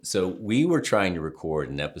So we were trying to record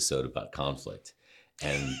an episode about conflict,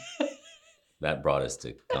 and that brought us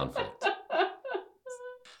to conflict.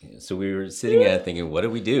 So we were sitting there thinking, what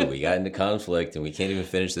do? We got into conflict and we can't even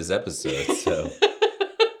finish this episode. So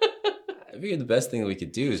I figured the best thing that we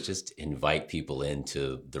could do is just invite people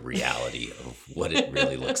into the reality of what it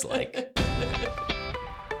really looks like.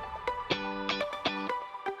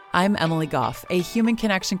 I'm Emily Goff, a human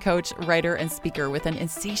connection coach, writer, and speaker with an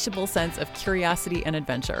insatiable sense of curiosity and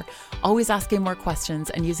adventure, always asking more questions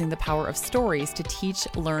and using the power of stories to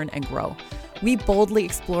teach, learn, and grow. We boldly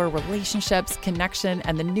explore relationships, connection,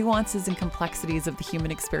 and the nuances and complexities of the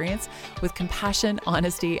human experience with compassion,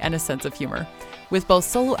 honesty, and a sense of humor. With both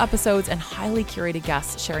solo episodes and highly curated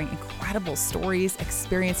guests sharing incredible stories,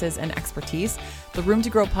 experiences, and expertise, the Room to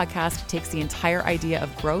Grow podcast takes the entire idea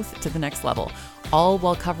of growth to the next level, all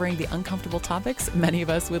while covering the uncomfortable topics many of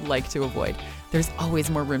us would like to avoid. There's always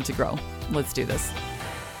more room to grow. Let's do this.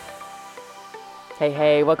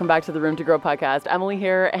 Hey, welcome back to the Room to Grow podcast. Emily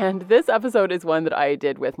here, and this episode is one that I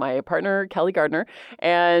did with my partner, Kelly Gardner,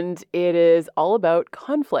 and it is all about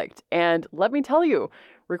conflict. And let me tell you,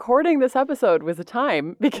 recording this episode was a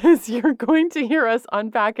time because you're going to hear us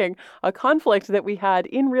unpacking a conflict that we had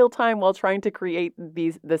in real time while trying to create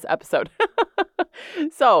this episode.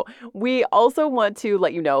 So we also want to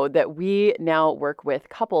let you know that we now work with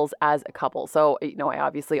couples as a couple. So,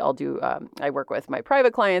 I work with my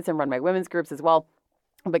private clients and run my women's groups as well.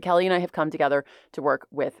 But Kelly and I have come together to work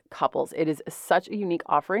with couples. It is such a unique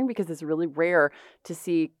offering because it's really rare to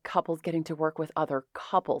see couples getting to work with other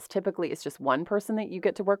couples. Typically, it's just one person that you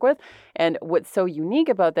get to work with. And what's so unique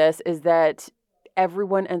about this is that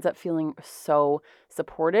everyone ends up feeling so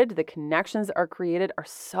supported. The connections are created are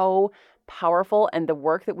so powerful. And the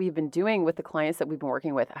work that we've been doing with the clients that we've been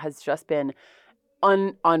working with has just been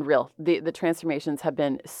unreal. The transformations have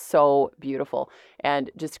been so beautiful,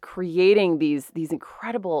 and just creating these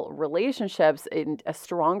incredible relationships and a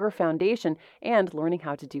stronger foundation, and learning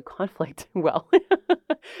how to do conflict well.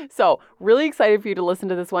 So really excited for you to listen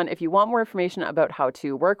to this one. If you want more information about how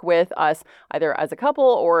to work with us, either as a couple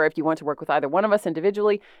or if you want to work with either one of us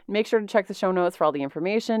individually, make sure to check the show notes for all the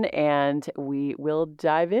information, and we will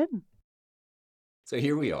dive in. So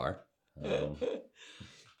here we are.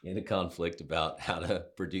 In a conflict about how to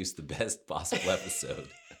produce the best possible episode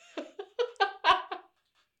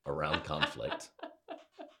around conflict.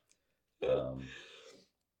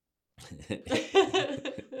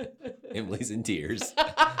 Emily's in tears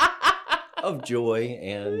of joy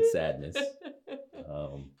and sadness.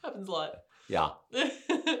 Happens a lot. Yeah.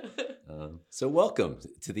 So welcome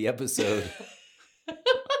to the episode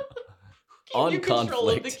on conflict. Control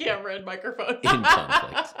of the camera and microphone. In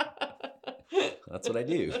conflict. That's what I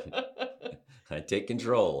do. I take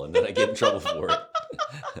control and then I get in trouble for it.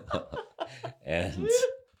 And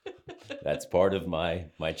that's part of my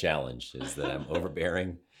challenge, is that I'm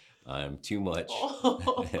overbearing. I'm too much.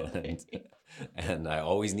 And I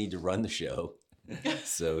always need to run the show.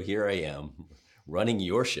 So here I am running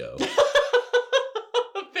your show.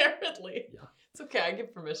 Apparently. Yeah. It's okay. I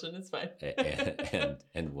give permission. It's fine.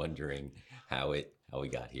 and wondering how we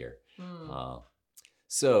got here.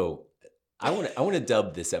 So I want to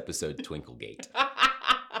dub this episode Twinklegate.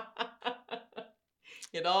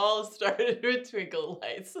 It all started with twinkle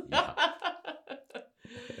lights. Yeah.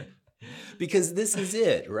 Because this is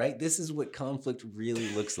it, right? This is what conflict really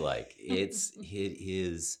looks like. It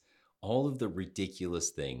is all of the ridiculous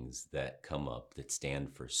things that come up that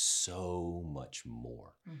stand for so much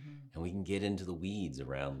more. Mm-hmm. And we can get into the weeds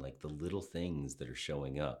around like the little things that are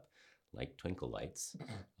showing up, like twinkle lights.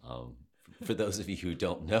 For those of you who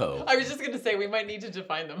don't know. I was just going to say, we might need to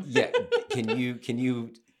define them. Yeah. Can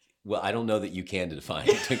you, well, I don't know that you can define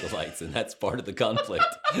twinkle lights, and that's part of the conflict.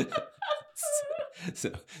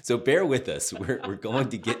 So bear with us. We're going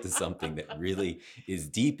to get to something that really is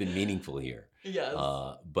deep and meaningful here. Yes.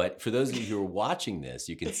 But for those of you who are watching this,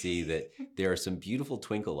 you can see that there are some beautiful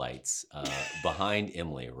twinkle lights behind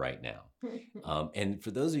Emily right now. And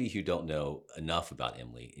for those of you who don't know enough about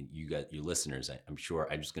Emily, and you got your listeners, I'm sure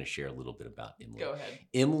I'm just going to share a little bit about Emily. Go ahead.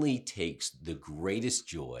 Emily takes the greatest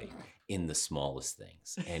joy in the smallest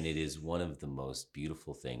things, and it is one of the most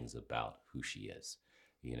beautiful things about who she is.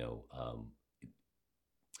 You know,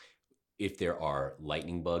 if there are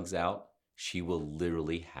lightning bugs out, she will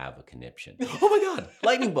literally have a conniption. Oh my God,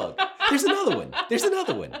 lightning bug. There's another one. There's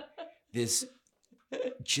another one. This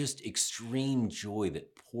just extreme joy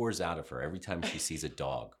that pours out of her every time she sees a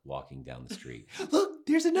dog walking down the street. Look,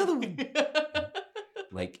 there's another one.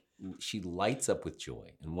 Like, she lights up with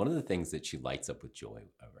joy. And one of the things that she lights up with joy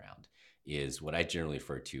around is what I generally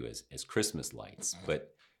refer to as Christmas lights.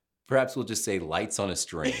 But perhaps we'll just say lights on a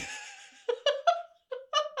string.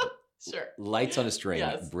 Sure. Lights on a string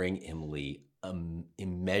Yes. bring Emily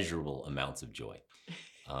immeasurable amounts of joy.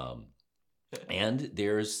 And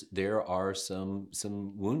there are some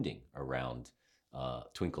wounding around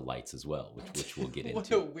twinkle lights as well, which we'll get into.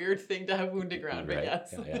 What a weird thing to have wounding around, but Right?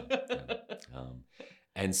 yes. Yeah.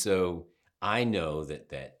 And so I know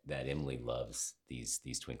that Emily loves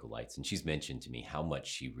these twinkle lights, and she's mentioned to me how much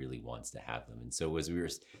she really wants to have them. And so as we were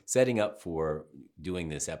setting up for doing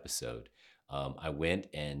this episode, I went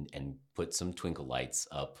and put some twinkle lights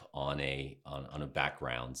up on a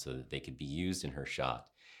background so that they could be used in her shot.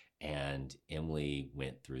 And Emily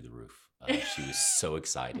went through the roof. She was so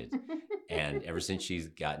excited. And ever since she's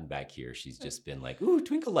gotten back here, she's just been like, ooh,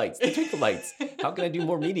 twinkle lights, the twinkle lights. How can I do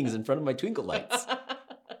more meetings in front of my twinkle lights?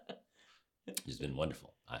 It's been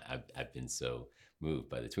wonderful. I've been so moved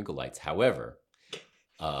by the twinkle lights. However,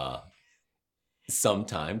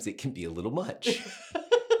 sometimes it can be a little much.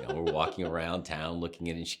 We're walking around town looking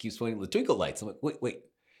at it, and she keeps pointing at the twinkle lights. I'm like, wait.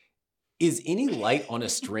 Is any light on a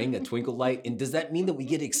string a twinkle light? And does that mean that we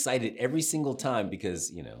get excited every single time?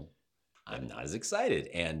 Because, I'm not as excited.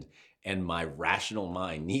 And my rational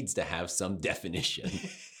mind needs to have some definition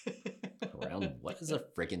around what is a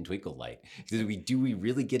freaking twinkle light? Do we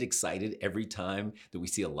really get excited every time that we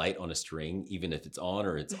see a light on a string, even if it's on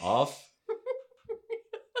or it's off?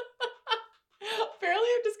 Apparently,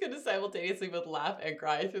 I'm just going to simultaneously both laugh and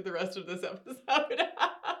cry through the rest of this episode.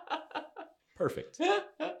 Perfect.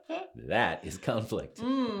 That is conflict.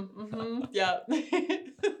 Yeah.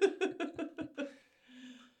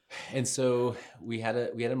 And so we had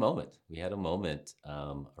a moment. We had a moment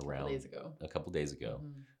around a couple days ago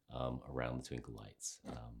around the twinkle lights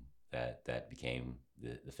that became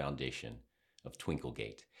the foundation of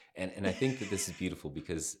Twinklegate. And I think that this is beautiful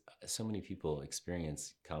because so many people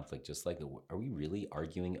experience conflict just like are we really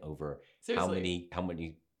arguing over Seriously. how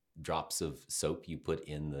many drops of soap you put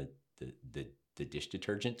in the dish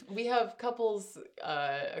detergent? We have couples,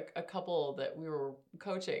 a couple that we were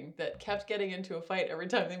coaching that kept getting into a fight every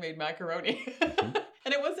time they made macaroni.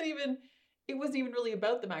 And it wasn't even really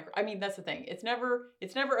about the macaroni. I mean, that's the thing. It's never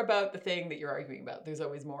about the thing that you're arguing about. There's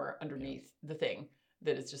always more underneath the thing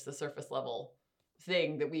that is just the surface level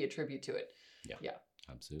thing that we attribute to it. Yeah.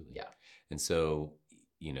 Absolutely. Yeah. And so,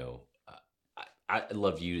 I'd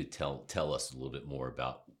love you to tell us a little bit more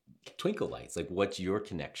about twinkle lights. Like, what's your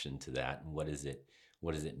connection to that, and what does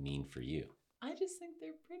it mean for you? I just think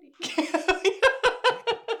they're pretty.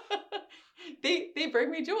 They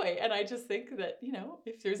bring me joy, and I just think that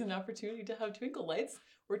if there's an opportunity to have twinkle lights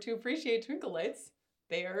or to appreciate twinkle lights,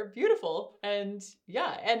 they are beautiful. And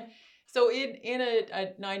yeah, and so in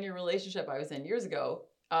a 9-year relationship I was in years ago,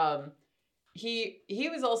 he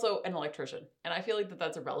was also an electrician, and I feel like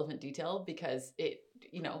that's a relevant detail because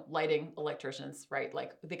lighting, electricians, right?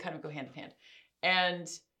 Like they kind of go hand in hand. And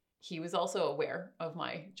he was also aware of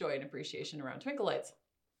my joy and appreciation around twinkle lights.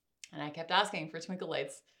 And I kept asking for twinkle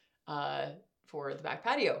lights for the back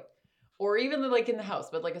patio, or even like in the house,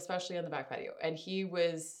 but like especially on the back patio. And he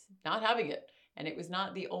was not having it. And it was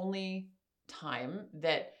not the only time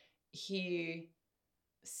that he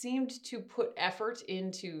seemed to put effort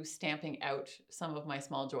into stamping out some of my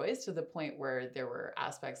small joys, to the point where there were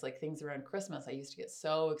aspects like things around Christmas. I used to get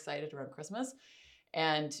so excited around Christmas.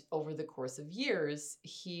 And over the course of years,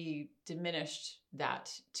 he diminished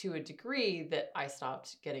that to a degree that I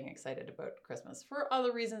stopped getting excited about Christmas for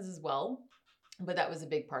other reasons as well. But that was a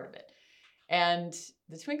big part of it. And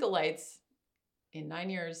the twinkle lights, in 9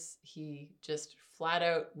 years, he just flat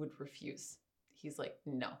out would refuse. He's like,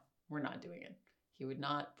 no, we're not doing it. He would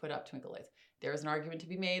not put up twinkle lights. There was an argument to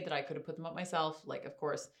be made that I could have put them up myself, like, of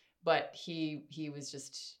course, but he was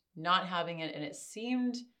just not having it. And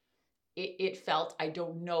it felt, I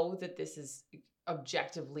don't know that this is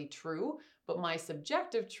objectively true, but my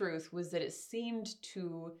subjective truth was that it seemed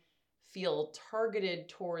to feel targeted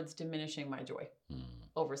towards diminishing my joy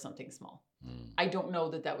over something small. I don't know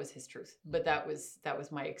that was his truth, but that was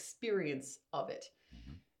my experience of it.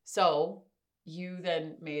 So you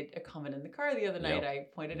then made a comment in the car the other night. I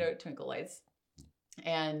pointed out twinkle lights,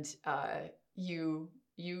 and you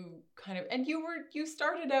kind of, and you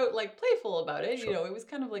started out like playful about it. Sure. It was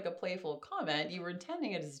kind of like a playful comment. You were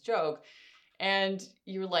intending it as a joke, and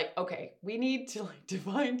you were like, okay, we need to like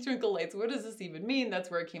define twinkle lights. What does this even mean?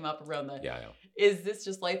 That's where it came up around the, is this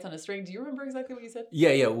just lights on a string? Do you remember exactly what you said?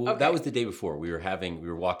 Yeah. Well, That was the day before. We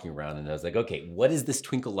were walking around, and I was like, okay, what is this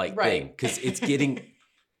twinkle light thing? Because it's getting,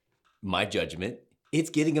 my judgment, it's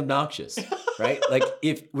getting obnoxious, right? Like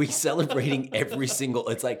if we celebrating every single,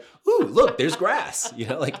 it's like, ooh, look, there's grass,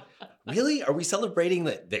 like really? Are we celebrating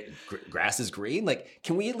that grass is green? Like,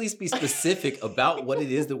 can we at least be specific about what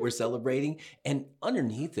it is that we're celebrating? And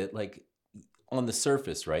underneath it, like on the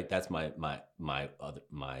surface, right? That's my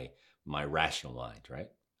rational mind, right?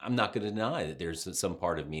 I'm not going to deny that there's some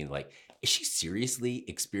part of me like, is she seriously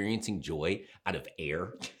experiencing joy out of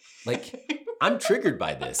air? Like, I'm triggered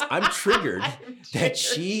by this. I'm triggered that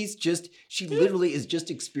she literally is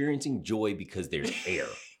just experiencing joy because there's air,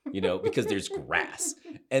 because there's grass.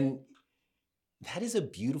 And that is a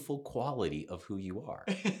beautiful quality of who you are.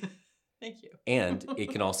 Thank you. And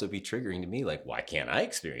it can also be triggering to me, like, why can't I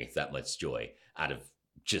experience that much joy out of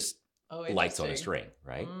just lights on a string,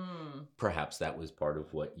 right? Perhaps that was part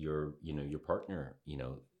of what your partner,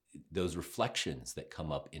 those reflections that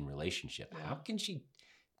come up in relationship. Yeah. How can she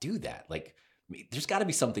do that? Like, there's got to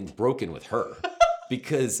be something broken with her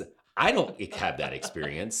because I don't have that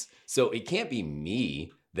experience. So it can't be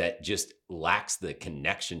me that just lacks the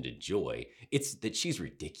connection to joy. It's that she's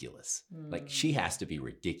ridiculous. Like, she has to be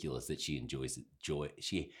ridiculous that she enjoys joy.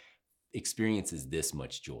 She experiences this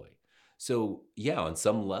much joy. So yeah, on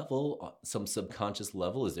some level, some subconscious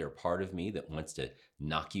level, is there a part of me that wants to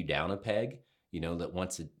knock you down a peg? That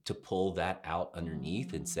wants to pull that out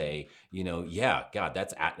underneath and say, yeah, God,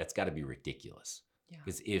 that's got to be ridiculous.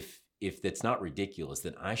 Because if that's not ridiculous,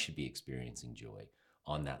 then I should be experiencing joy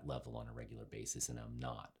on that level on a regular basis, and I'm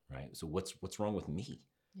not, right? So what's wrong with me?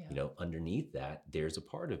 Yeah. Underneath that, there's a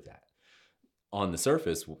part of that. On the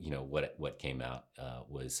surface, what came out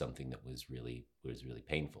was something that was really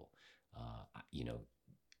painful.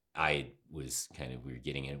 I was we were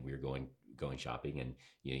getting in, we were going shopping, and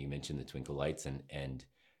you mentioned the twinkle lights, and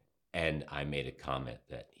I made a comment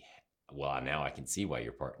that, well, now I can see why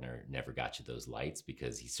your partner never got you those lights,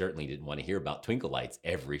 because he certainly didn't want to hear about twinkle lights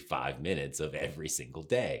every 5 minutes of every single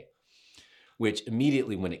day. Which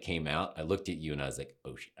immediately when it came out, I looked at you and I was like,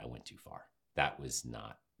 oh shit, I went too far. That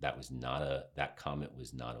comment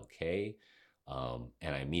was not okay.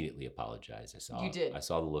 And I immediately apologized. You did. I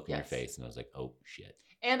saw the look on your face and I was like, oh shit.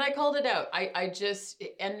 And I called it out. I just,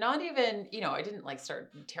 and not even, I didn't like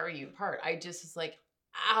start tearing you apart. I just was like,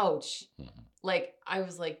 ouch. Mm-hmm. Like, I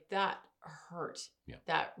was like, that hurt. Yeah.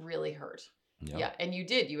 That really hurt. Yeah. And you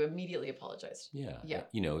did. You immediately apologized. Yeah.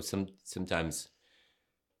 Sometimes,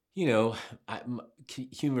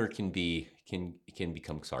 humor can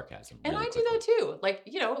become sarcasm. And really I quickly. do that too.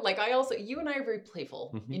 Like I also, you and I are very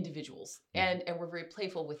playful individuals, and we're very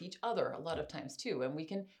playful with each other a lot of times too. And we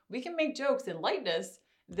can make jokes in lightness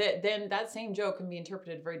that then that same joke can be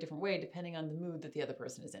interpreted a very different way depending on the mood that the other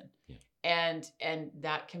person is in. Yeah. And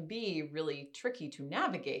that can be really tricky to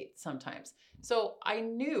navigate sometimes. So I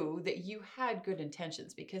knew that you had good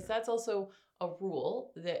intentions, because that's also a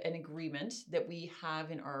rule, an agreement that we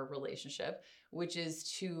have in our relationship, which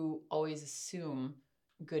is to always assume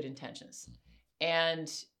good intentions. And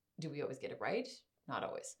do we always get it right? Not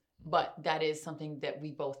always. But that is something that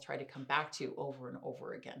we both try to come back to over and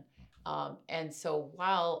over again. And so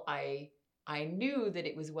while I knew that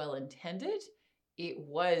it was well intended, it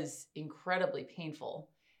was incredibly painful.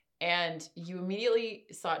 And you immediately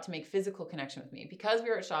sought to make physical connection with me because we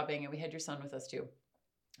were out shopping and we had your son with us too.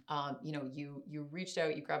 You reached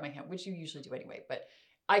out, you grabbed my hand, which you usually do anyway, but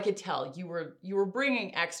I could tell you were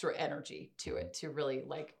bringing extra energy to it to really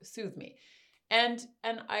like soothe me. And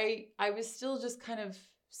I was still just kind of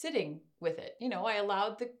sitting with it. I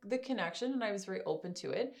allowed the connection and I was very open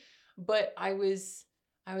to it, but I was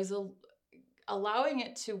allowing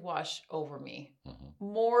it to wash over me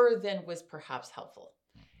more than was perhaps helpful.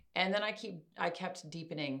 And then I kept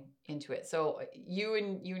deepening into it. So you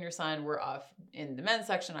and your son were off in the men's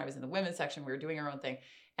section. I was in the women's section. We were doing our own thing.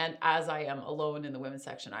 And as I am alone in the women's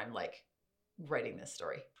section, I'm like writing this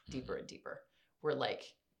story deeper and deeper. We're like,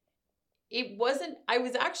 I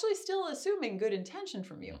was actually still assuming good intention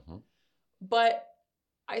from you. But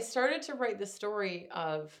I started to write the story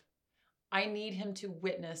of, I need him to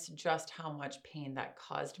witness just how much pain that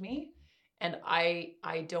caused me. And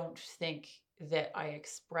I don't think that I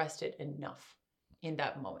expressed it enough in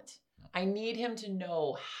that moment. I need him to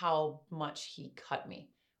know how much he cut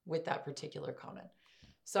me with that particular comment.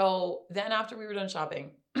 So then after we were done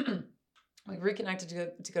shopping, we reconnected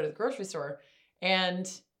to go to the grocery store, and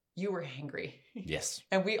you were hangry. Yes.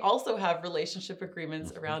 And we also have relationship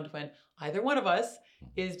agreements around when either one of us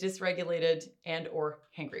is dysregulated and or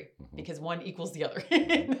hangry, because one equals the other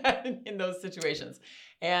in those situations.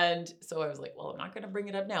 And so I was like, well, I'm not going to bring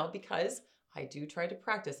it up now, because I do try to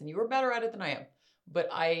practice, and you are better at it than I am, but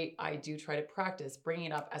I do try to practice bringing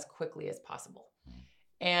it up as quickly as possible.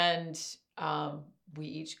 And we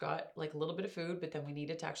each got like a little bit of food, but then we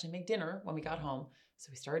needed to actually make dinner when we got home. So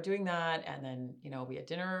we started doing that. And then, we had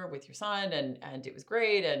dinner with your son and it was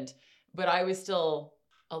great. But I was still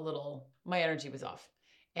my energy was off.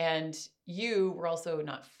 And you were also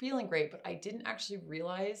not feeling great, but I didn't actually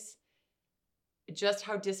realize just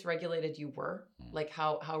how dysregulated you were, like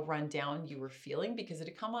how run down you were feeling, because it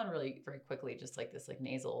had come on really very quickly, just like this like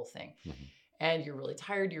nasal thing. Mm-hmm. And you're really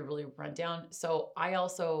tired, you're really run down. So I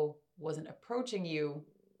also wasn't approaching you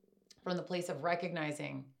from the place of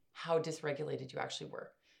recognizing how dysregulated you actually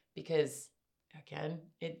were. Because again,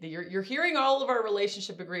 you're hearing all of our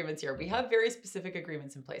relationship agreements here. We have very specific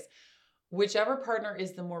agreements in place. Whichever partner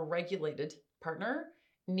is the more regulated partner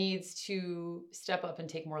needs to step up and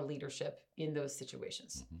take more leadership in those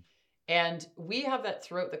situations. Mm-hmm. And we have that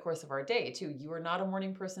throughout the course of our day too. You are not a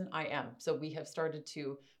morning person, I am. So we have started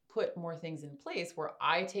to put more things in place where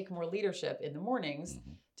I take more leadership in the mornings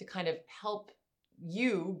mm-hmm. to kind of help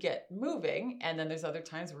you get moving. And then there's other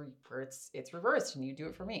times where it's reversed and you do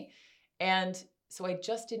it for me. And so I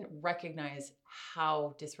just didn't recognize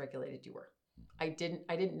how dysregulated you were. I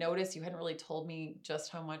didn't notice. You hadn't really told me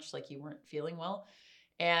just how much like you weren't feeling well.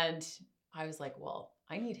 And I was like, well,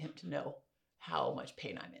 I need him to know how much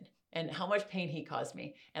pain I'm in and how much pain he caused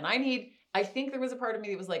me. And I think there was a part of me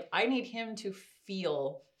that was like, I need him to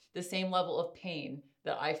feel the same level of pain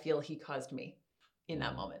that I feel he caused me in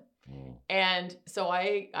that moment. Mm. And so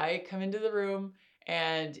I come into the room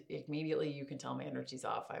and immediately you can tell my energy's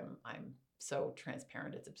off. I'm so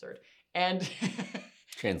transparent. It's absurd. And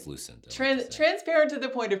translucent. Transparent to the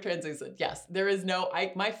point of translucent. Yes. There is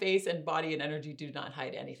my face and body and energy do not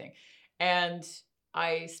hide anything. And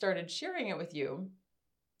I started sharing it with you,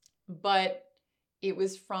 but it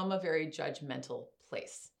was from a very judgmental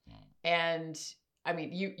place. Mm. And I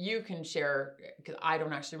mean, you can share, because I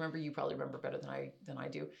don't actually remember, you probably remember better than I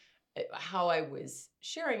do, how I was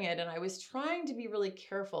sharing it. And I was trying to be really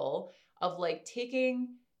careful of like taking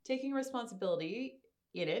responsibility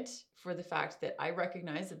in it for the fact that I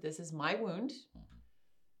recognize that this is my wound,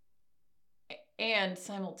 and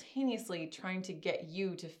simultaneously trying to get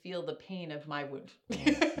you to feel the pain of my wound.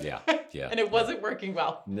 Yeah. And it wasn't working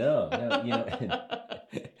well. No,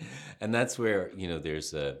 and that's where,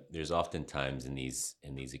 there's oftentimes in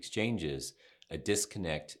these exchanges a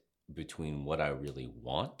disconnect between what I really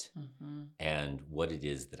want mm-hmm. and what it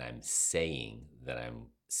is that I'm saying that I'm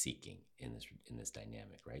seeking in this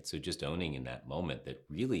dynamic, right? So just owning in that moment that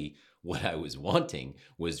really what I was wanting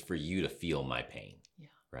was for you to feel my pain,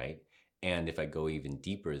 right? And if I go even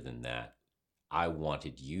deeper than that, I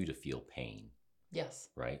wanted you to feel pain. Yes.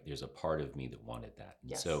 Right? There's a part of me that wanted that.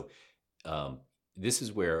 And so this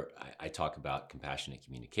is where I talk about compassionate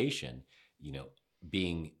communication,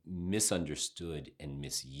 being misunderstood and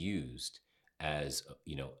misused as,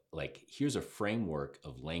 like, here's a framework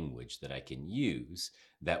of language that I can use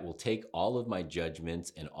that will take all of my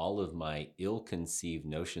judgments and all of my ill-conceived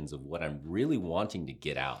notions of what I'm really wanting to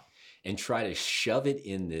get out and try to shove it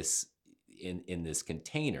in this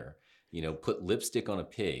container, put lipstick on a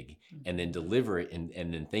pig and then deliver it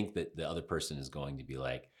and then think that the other person is going to be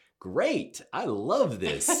like, great, I love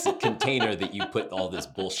this container that you put all this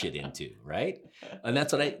bullshit into, right? And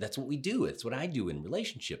that's what we do. It's what I do in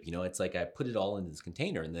relationship. It's like I put it all into this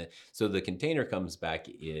container, and so the container comes back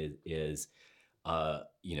is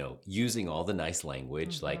using all the nice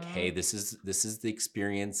language, mm-hmm. like, hey, this is the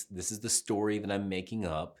experience, this is the story that I'm making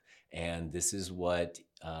up, and this is what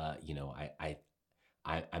I'm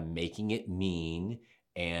making it mean,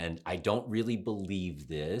 and I don't really believe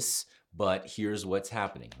this, but here's what's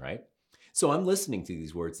happening, right? So I'm listening to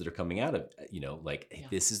these words that are coming out of,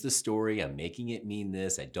 this is the story, I'm making it mean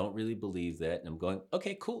this, I don't really believe that, and I'm going,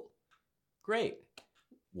 okay, cool, great.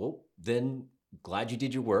 Well, then glad you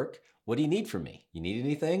did your work. What do you need from me? You need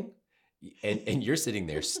anything? And you're sitting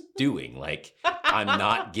there stewing, like, I'm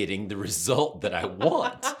not getting the result that I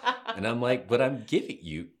want. And I'm like, but I'm giving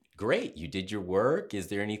you, great, you did your work. Is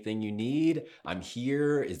there anything you need? I'm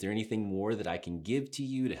here. Is there anything more that I can give to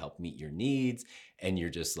you to help meet your needs? And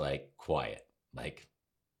you're just like quiet, like,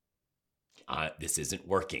 this isn't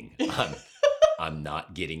working. I'm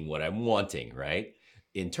not getting what I'm wanting, right?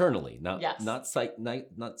 Internally, not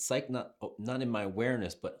in my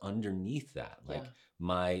awareness, but underneath that, like,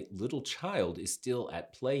 my little child is still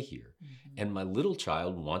at play here. Mm-hmm. And my little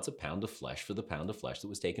child wants a pound of flesh for the pound of flesh that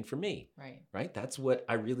was taken from me. Right? That's what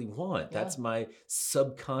I really want. Yeah. That's my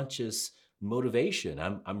subconscious motivation.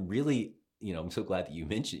 I'm really, I'm so glad that you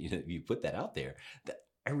mentioned, you put that out there, that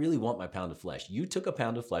I really want my pound of flesh. You took a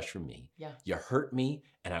pound of flesh from me. Yeah. You hurt me,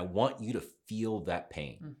 and I want you to feel that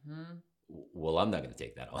pain. Mm-hmm. Well, I'm not going to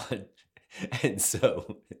take that on. And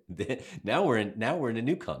so now we're in a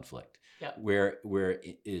new conflict Yeah. where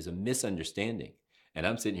it is a misunderstanding. And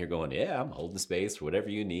I'm sitting here going, yeah, I'm holding space for whatever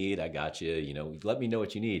you need. I got you. You know, let me know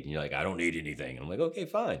what you need. And you're like, I don't need anything. And I'm like, okay,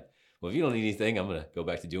 fine. Well, if you don't need anything, I'm going to go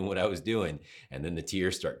back to doing what I was doing. And then the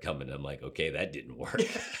tears start coming. I'm like, okay, that didn't work.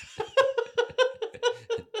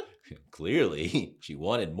 Clearly, she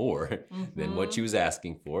wanted more than what she was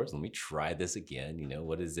asking for. So let me try this again. You know,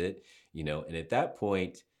 what is it? You know, and at that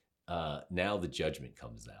point, now the judgment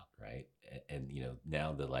comes out, right? And you know,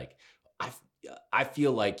 now the like, I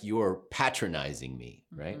feel like you're patronizing me,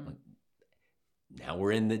 right? Like, now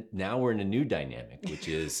we're in a new dynamic, which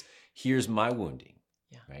is here's my wounding,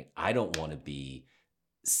 right? I don't want to be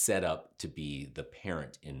set up to be the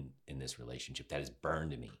parent in this relationship. That is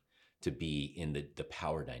burned to me to be in the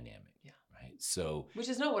power dynamic. Right. So, which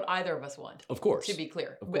is not what either of us want. Of course. To be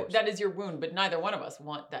clear. Of course. That is your wound, but neither one of us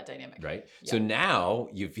want that dynamic. Right. Yeah. So now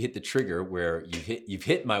you've hit the trigger where you've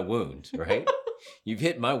hit my wound, right? You've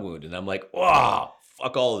hit my wound, and I'm like, oh,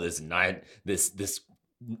 fuck all of this and this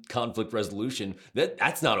conflict resolution.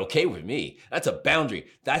 That's not okay with me. That's a boundary.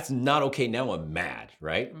 That's not okay. Now I'm mad,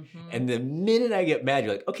 right? And the minute I get mad,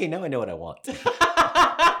 you're like, okay, now I know what I want.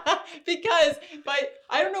 But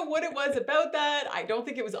I don't know what it was about that. I don't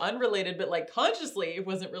think it was unrelated, but like consciously it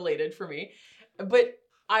wasn't related for me. But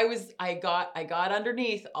I got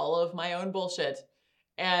underneath all of my own bullshit,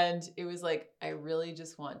 and it was like, I really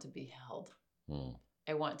just want to be held.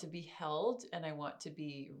 I want to be held, and I want to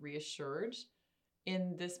be reassured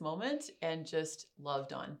in this moment and just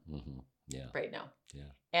loved on right now. Yeah.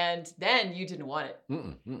 And then you didn't want it.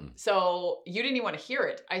 So you didn't even want to hear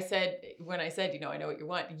it. When I said, you know, I know what you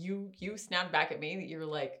want, you snapped back at me that you were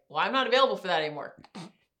like, well, I'm not available for that anymore.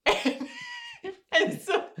 and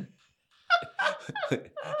so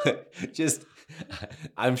just,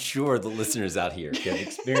 I'm sure the listeners out here can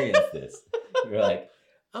experience this. You're like,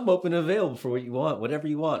 I'm open and available for what you want, whatever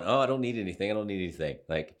you want. Oh, I don't need anything.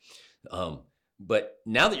 Like, but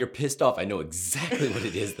now that you're pissed off, I know exactly what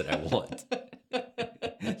it is that I want.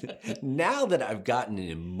 Now that I've gotten an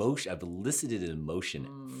emotion, I've elicited an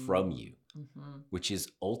emotion from you, which is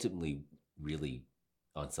ultimately really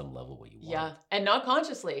on some level what you want. Yeah. And not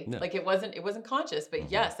consciously. No. Like it wasn't conscious, but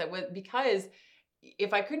yes, that was because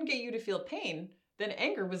if I couldn't get you to feel pain, then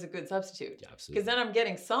anger was a good substitute. Yeah, absolutely. Because then I'm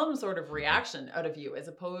getting some sort of reaction out of you as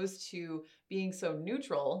opposed to being so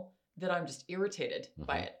neutral that I'm just irritated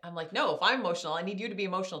by it. I'm like, no, if I'm emotional, I need you to be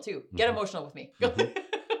emotional too. Get emotional with me.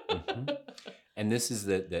 And this is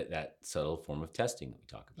that subtle form of testing that we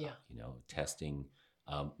talk about. Yeah. You know, testing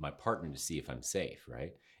my partner to see if I'm safe,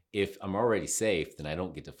 right? If I'm already safe, then I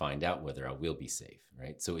don't get to find out whether I will be safe,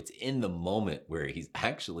 right? So it's in the moment where he's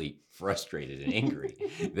actually frustrated and angry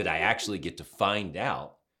that I actually get to find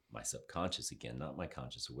out, my subconscious again, not my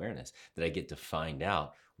conscious awareness, that I get to find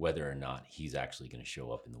out whether or not he's actually going to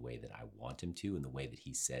show up in the way that I want him to, in the way that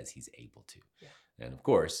he says he's able to. Yeah. And of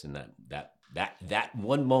course, in that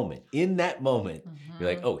one moment, in that moment, you're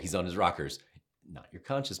like, oh, he's on his rockers. Not your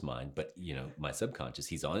conscious mind, but you know, my subconscious,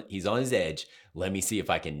 he's on his edge. Let me see if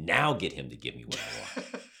I can now get him to give me what I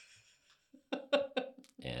want.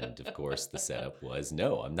 And of course, the setup was,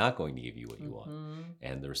 no, I'm not going to give you what you want.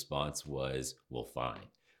 And the response was, well, fine.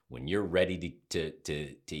 When you're ready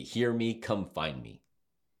to hear me, come find me.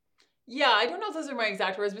 Yeah, I don't know if those are my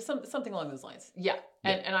exact words, but something along those lines. Yeah.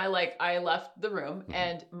 And I left the room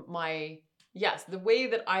and the way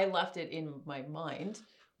that I left it in my mind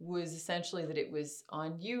was essentially that it was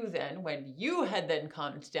on you then, when you had then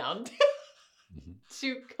calmed down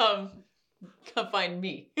to come find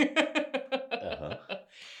me.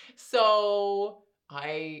 So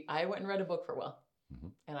I went and read a book for a while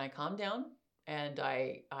and I calmed down and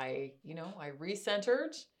I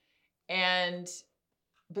recentered,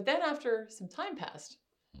 but then after some time passed,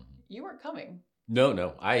 you weren't coming.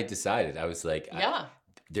 No, I decided. I was like, yeah.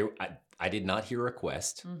 I did not hear a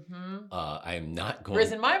request. I am not going.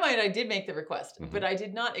 Whereas in my mind, I did make the request, but I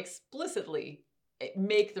did not explicitly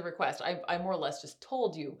make the request. I more or less just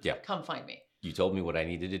told you, come find me. You told me what I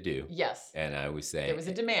needed to do. Yes. And I was saying. There was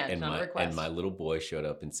a demand, not a request. And my little boy showed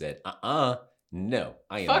up and said, no,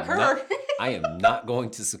 Fuck her. I am not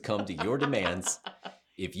going to succumb to your demands.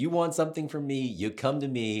 If you want something from me, you come to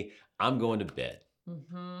me. I'm going to bed.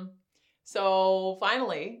 So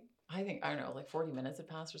finally, I don't know, like 40 minutes had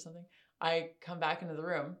passed or something. I come back into the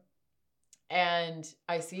room and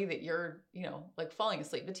I see that you're, like falling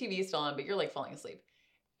asleep. The TV is still on, but you're like falling asleep.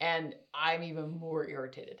 And I'm even more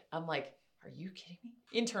irritated. I'm like, are you kidding me?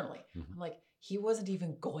 Internally. I'm like, he wasn't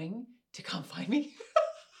even going to come find me.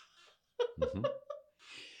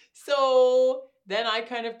 So then I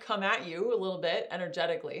kind of come at you a little bit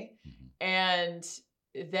energetically And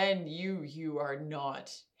then you are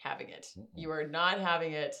not having it. You are not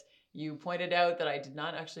having it. You pointed out that I did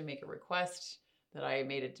not actually make a request, that I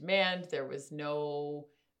made a demand. There was no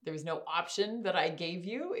option that I gave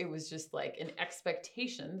you. It was just like an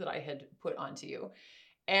expectation that I had put onto you.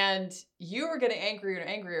 And you were getting angrier and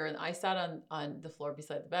angrier. And I sat on the floor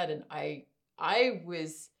beside the bed, and I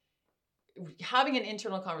was having an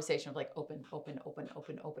internal conversation of like, open.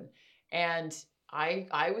 And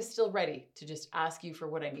I was still ready to just ask you for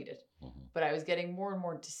what I needed. But I was getting more and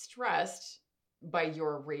more distressed by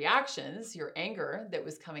your reactions, your anger that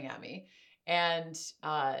was coming at me. And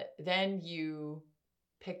then you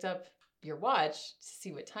picked up your watch to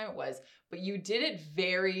see what time it was, but you did it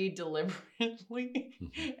very deliberately.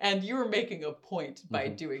 And you were making a point by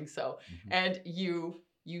doing so. And you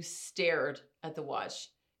stared at the watch,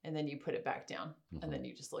 and then you put it back down, and then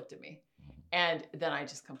you just looked at me. And then I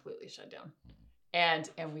just completely shut down. And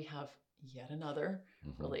we have yet another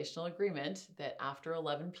relational agreement that after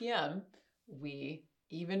 11 p.m., we,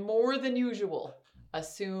 even more than usual,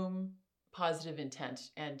 assume positive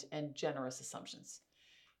intent and generous assumptions.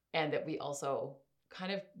 And that we also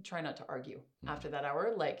kind of try not to argue after that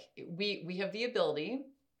hour. Like we have the ability,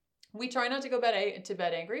 we try not to go to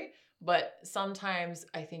bed angry, but sometimes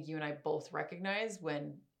I think you and I both recognize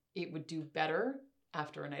when it would do better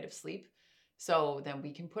after a night of sleep. So then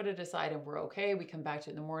we can put it aside and we're okay. We come back to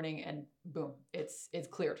it in the morning and boom, it's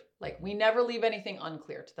cleared. Like we never leave anything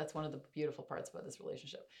uncleared. That's one of the beautiful parts about this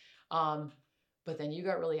relationship. But then you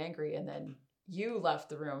got really angry, and then you left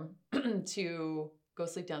the room to go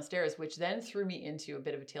sleep downstairs, which then threw me into a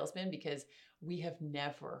bit of a tailspin because we have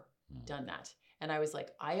never done that. And I was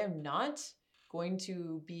like, I am not going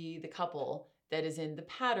to be the couple that is in the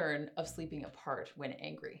pattern of sleeping apart when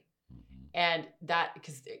angry. And that,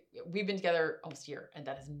 because we've been together almost a year and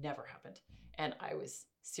that has never happened. And I was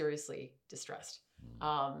seriously distressed.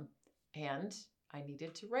 And I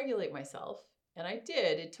needed to regulate myself. And I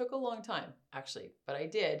did. It took a long time, actually, but I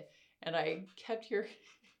did. And I kept your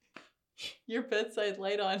bedside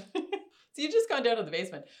light on. So you just gone down to the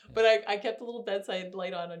basement. But I kept a little bedside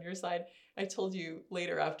light on your side. I told you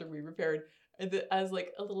later after we repaired, as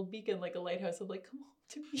like a little beacon, like a lighthouse. I'm like, come home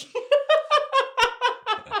to me.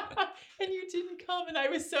 And you didn't come, and I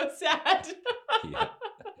was so sad. Yeah.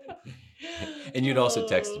 And you'd also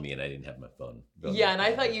texted me, and I didn't have my phone. Yeah, and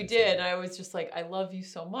I thought you did. And I was just like, I love you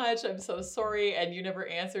so much. I'm so sorry. And you never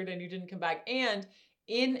answered, and you didn't come back.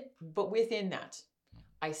 But within that,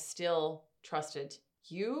 I still trusted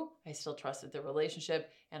you. I still trusted the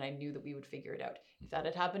relationship, and I knew that we would figure it out. If that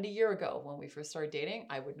had happened a year ago when we first started dating,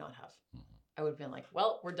 I would not have. I would have been like,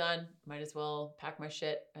 well, we're done. Might as well pack my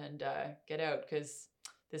shit and get out because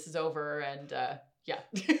this is over. And yeah.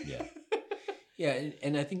 Yeah,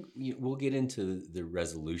 and I think we'll get into the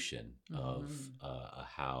resolution of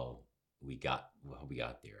how we got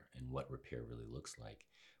there and what repair really looks like.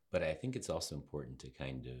 But I think it's also important to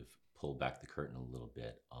kind of pull back the curtain a little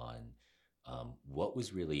bit on what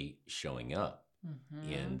was really showing up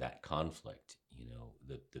in that conflict.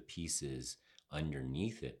 The pieces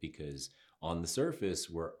underneath it, because on the surface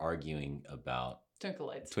we're arguing about twinkle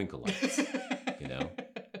lights.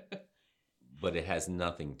 But it has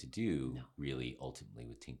nothing to do really ultimately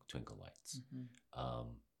with twinkle lights.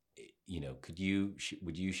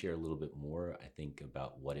 Would you share a little bit more, I think,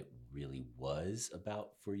 about what it really was about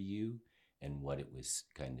for you and what it was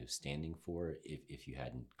kind of standing for, if you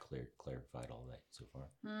hadn't clarified all that so far?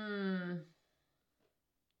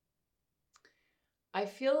 I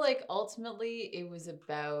feel like ultimately it was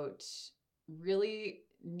about really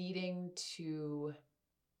needing to,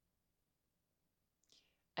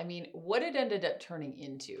 what it ended up turning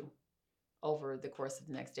into over the course of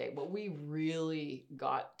the next day, what we really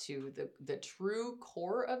got to, the true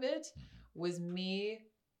core of it was me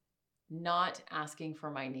not asking for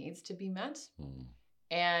my needs to be met.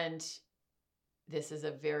 And this is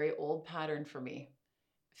a very old pattern for me,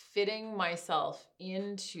 fitting myself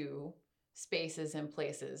into spaces and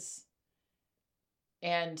places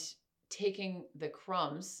and taking the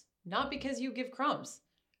crumbs, not because you give crumbs,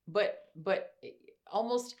 but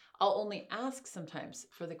almost I'll only ask sometimes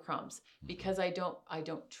for the crumbs because I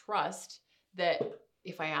don't trust that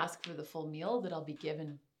if I ask for the full meal that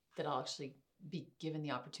I'll actually be given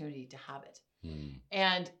the opportunity to have it.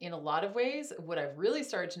 And in a lot of ways, what I've really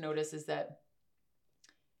started to notice is that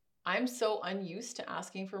I'm so unused to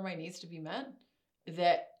asking for my needs to be met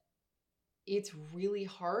that it's really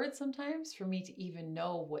hard sometimes for me to even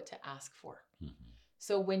know what to ask for.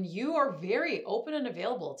 So when you are very open and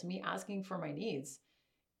available to me asking for my needs,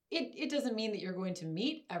 it doesn't mean that you're going to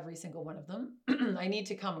meet every single one of them. I need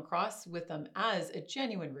to come across with them as a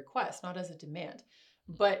genuine request, not as a demand.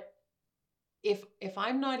 But if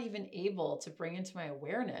I'm not even able to bring into my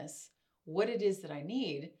awareness what it is that I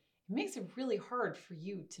need, it makes it really hard for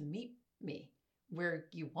you to meet me where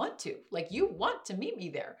you want to. Like, you want to meet me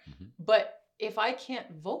there. But if I can't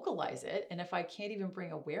vocalize it, and if I can't even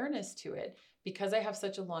bring awareness to it, because I have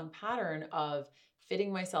such a long pattern of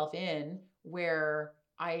fitting myself in where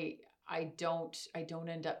I don't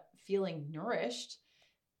end up feeling nourished,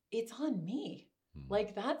 it's on me.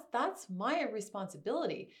 Like, that's my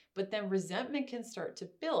responsibility. But then resentment can start to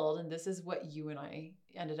build, and this is what you and I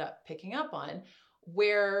ended up picking up on,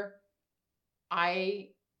 where I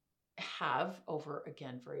have, over,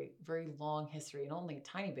 again, very, very long history, and only a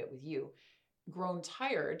tiny bit with you, grown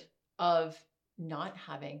tired of not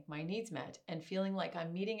having my needs met and feeling like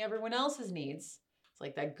I'm meeting everyone else's needs. It's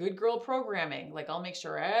like that good girl programming. Like, I'll make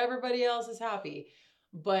sure everybody else is happy,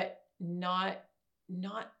 but not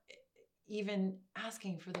even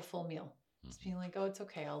asking for the full meal. Just being like, oh, it's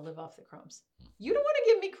okay, I'll live off the crumbs. You don't want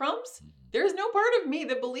to give me crumbs. There's no part of me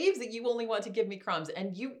that believes that you only want to give me crumbs,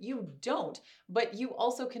 and you don't. But you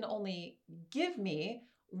also can only give me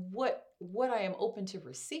what I am open to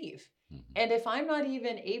receive. And if I'm not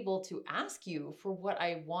even able to ask you for what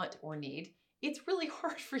I want or need, it's really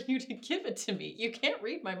hard for you to give it to me. You can't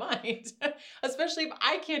read my mind, especially if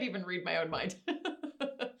I can't even read my own mind.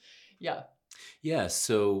 Yeah. Yeah.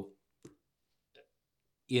 So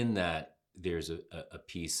in that, there's a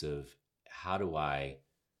piece of how do I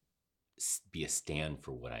be a stand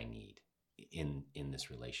for what I need in this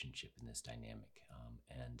relationship, in this dynamic,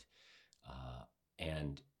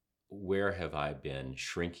 and where have I been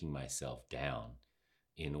shrinking myself down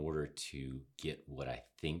in order to get what I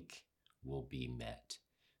think will be met,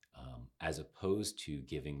 as opposed to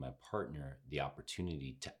giving my partner the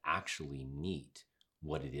opportunity to actually meet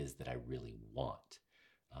what it is that I really want.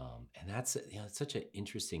 And that's it's such an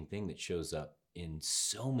interesting thing that shows up in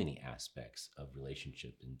so many aspects of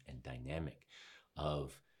relationship and dynamic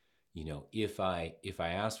of, if I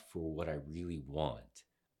ask for what I really want,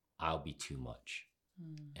 I'll be too much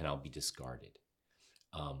and I'll be discarded.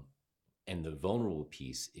 And the vulnerable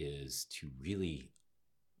piece is to really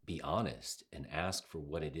be honest and ask for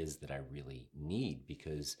what it is that I really need,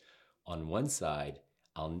 because on one side,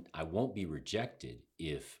 I won't be rejected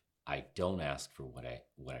if I don't ask for what I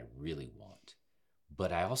really want,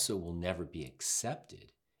 but I also will never be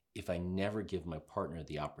accepted if I never give my partner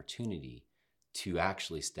the opportunity to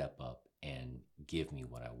actually step up and give me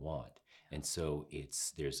what I want. And so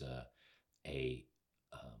there's an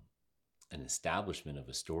establishment of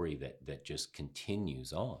a story that just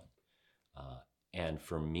continues on. And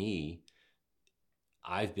for me,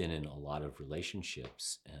 I've been in a lot of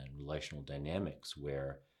relationships and relational dynamics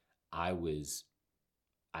where I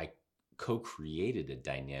co-created a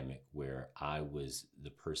dynamic where I was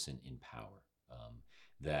the person in power.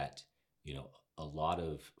 That, a lot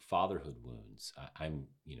of fatherhood wounds. I'm,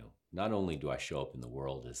 not only do I show up in the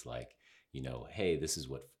world as like, hey, this is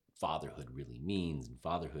what fatherhood really means, and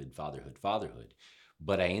fatherhood,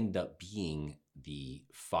 but I end up being the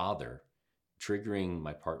father, triggering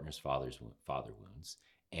my partner's father wounds,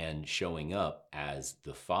 and showing up as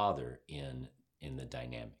the father in the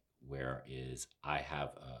dynamic, whereas I have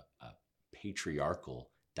a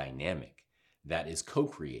patriarchal dynamic that is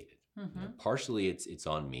co-created. Partially it's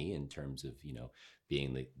on me in terms of,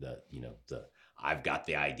 being the I've got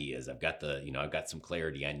the ideas, I've got I've got some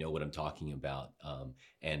clarity, I know what I'm talking about,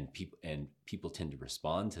 and people tend to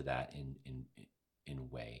respond to that in a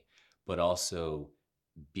way, but also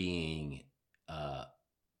being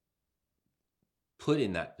put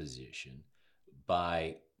in that position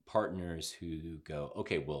by partners who go,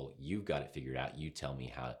 okay, well, you've got it figured out, you tell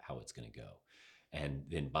me how it's going to go, and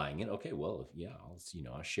then buying it. Okay, well,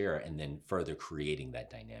 I'll share it, and then further creating that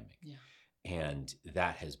dynamic. Yeah. And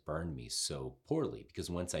that has burned me so poorly, because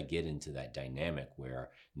once I get into that dynamic where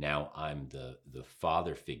now I'm the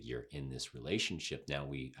father figure in this relationship,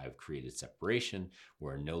 now I've created separation,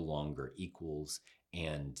 we're no longer equals,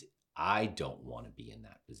 and I don't want to be in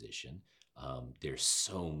that position. There's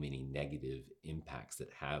so many negative impacts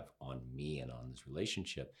that have on me and on this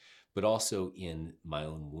relationship, but also in my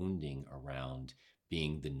own wounding around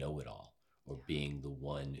being the know-it-all, or being the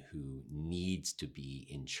one who needs to be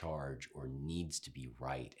in charge or needs to be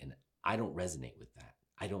right. And I don't resonate with that.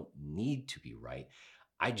 I don't need to be right.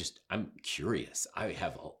 I'm curious.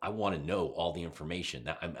 I want to know all the information.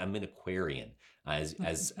 Now, I'm an Aquarian. As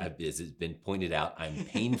has been pointed out, I'm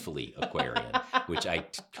painfully Aquarian, which I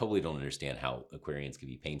totally don't understand how Aquarians can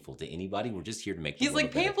be painful to anybody. We're just here to make the He's world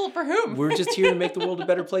like, a better. painful for whom? We're just here to make the world a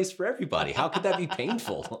better place for everybody. How could that be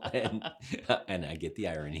painful? And I get the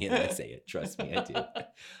irony and I say it. Trust me, I do.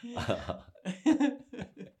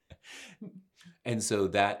 And so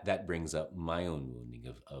that brings up my own wounding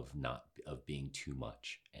of being too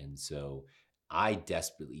much. And so I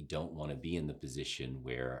desperately don't want to be in the position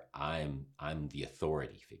where I'm the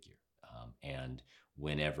authority figure. And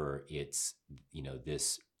whenever it's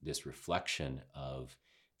this reflection of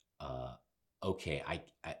okay,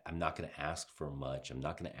 I'm not going to ask for much. I'm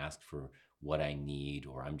not going to ask for what I need,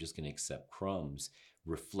 or I'm just going to accept crumbs,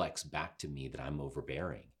 reflects back to me that I'm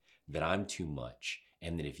overbearing, that I'm too much.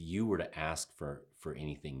 And that if you were to ask for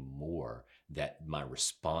anything more, that my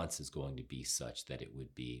response is going to be such that it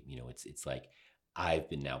would be, it's like I've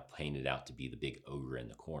been now painted out to be the big ogre in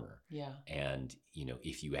the corner. Yeah. And,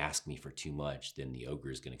 if you ask me for too much, then the ogre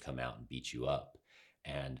is going to come out and beat you up.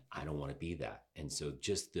 And I don't want to be that. And so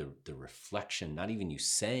just the reflection, not even you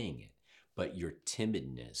saying it, but your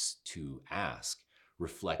timidness to ask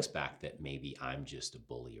reflects back that maybe I'm just a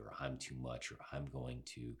bully, or I'm too much, or I'm going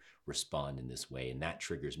to respond in this way. And that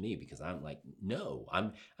triggers me because I'm like, no,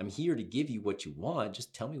 I'm here to give you what you want.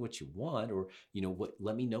 Just tell me what you want, or,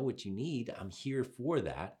 let me know what you need. I'm here for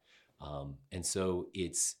that. And so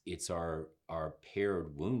it's our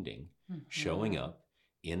paired wounding showing up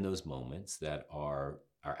in those moments that are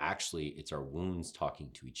actually, it's our wounds talking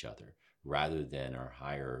to each other rather than our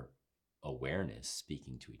higher awareness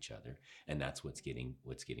speaking to each other. And that's what's getting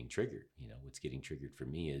triggered. What's getting triggered for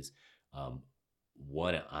me is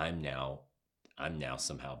one, I'm now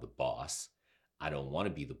somehow the boss. I don't want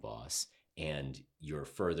to be the boss, and you're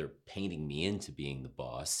further painting me into being the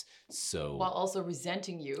boss. So while also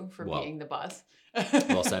resenting you for being the boss.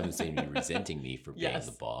 Well, simultaneously resenting me for being Yes.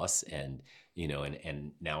 the boss, and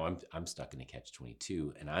and now I'm stuck in a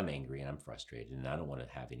catch-22, and I'm angry and I'm frustrated, and I don't want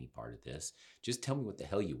to have any part of this. Just tell me what the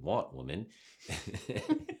hell you want, woman.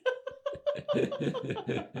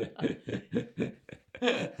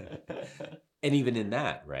 And even in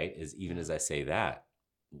that, right, even as I say that,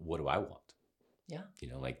 what do I want? Yeah.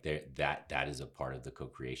 Like that is a part of the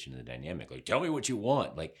co-creation of the dynamic. Like, tell me what you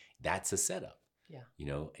want. Like, that's a setup.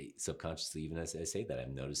 Yeah. Subconsciously, even as I say that,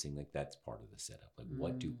 I'm noticing like that's part of the setup. Like,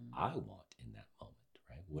 what do I want in that moment,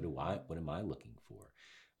 right? What am I looking for?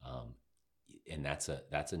 And that's a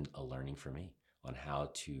learning for me on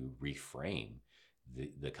how to reframe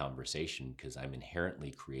the conversation, because I'm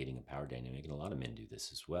inherently creating a power dynamic, and a lot of men do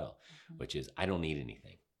this as well, which is I don't need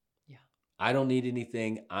anything. Yeah. I don't need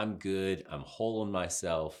anything. I'm good. I'm whole in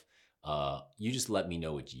myself. You just let me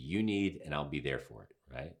know what you need, and I'll be there for it,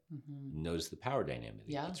 right? Notice the power dynamic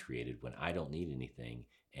that gets created when I don't need anything,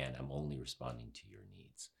 and I'm only responding to your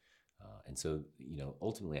needs. And so,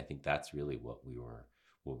 ultimately, I think that's really what we were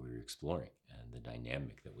exploring, and the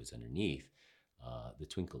dynamic that was underneath the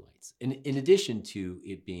twinkle lights. In addition to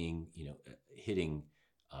it being, hitting,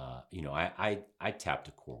 I tapped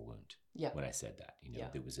a core wound. Yeah. When I said that,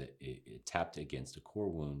 there was it tapped against a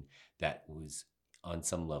core wound that was on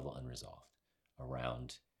some level unresolved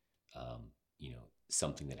around,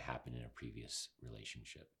 something that happened in a previous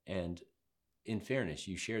relationship. And in fairness,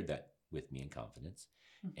 you shared that with me in confidence,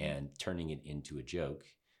 and turning it into a joke,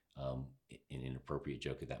 an inappropriate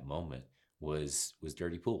joke at that moment was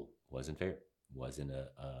dirty pool. Wasn't fair. Wasn't a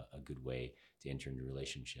good way to enter into a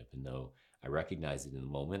relationship. And though I recognized it in the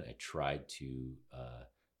moment, I tried to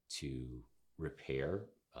repair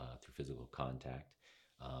through physical contact.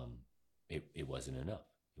 It wasn't enough.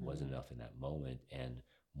 It wasn't enough in that moment, and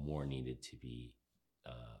more needed to be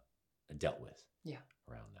dealt with.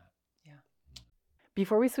 Around that.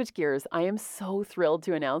 Before we switch gears, I am so thrilled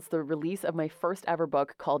to announce the release of my first ever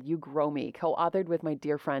book called You Grow Me, co-authored with my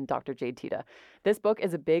dear friend, Dr. Jade Tita. This book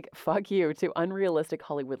is a big fuck you to unrealistic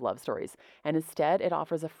Hollywood love stories, and instead it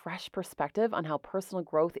offers a fresh perspective on how personal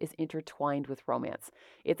growth is intertwined with romance.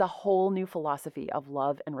 It's a whole new philosophy of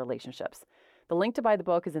love and relationships. The link to buy the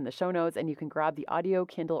book is in the show notes, and you can grab the audio,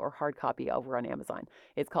 Kindle, or hard copy over on Amazon.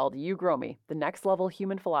 It's called You Grow Me, the next level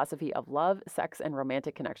human philosophy of love, sex, and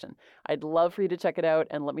romantic connection. I'd love for you to check it out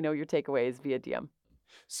and let me know your takeaways via DM.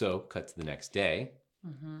 So, cut to the next day.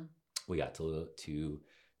 We got to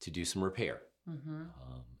do some repair. And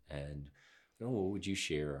I don't know, what would you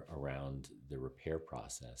share around the repair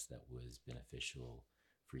process that was beneficial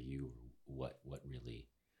for you, or what really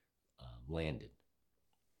landed?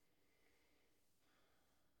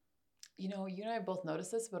 you know, you and I both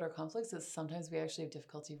noticed this about our conflicts, is sometimes we actually have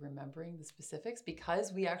difficulty remembering the specifics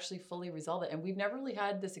because we actually fully resolve it. And we've never really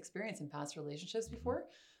had this experience in past relationships before.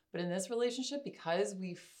 But in this relationship, because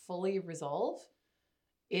we fully resolve,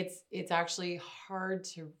 it's actually hard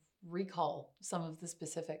to recall some of the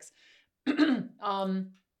specifics. I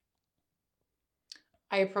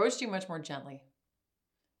approached you much more gently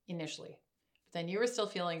initially, but then you were still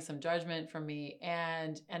feeling some judgment from me.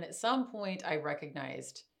 And at some point I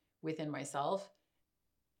recognized within myself,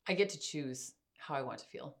 I get to choose how I want to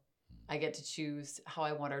feel. I get to choose how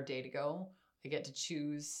I want our day to go. I get to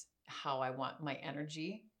choose how I want my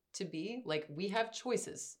energy to be. Like, we have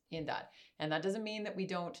choices in that. And that doesn't mean that we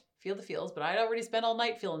don't feel the feels, but I'd already spent all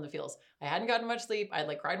night feeling the feels. I hadn't gotten much sleep. I'd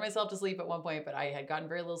like cried myself to sleep at one point, but I had gotten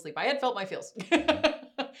very little sleep. I had felt my feels.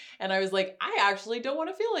 And I was like, I actually don't want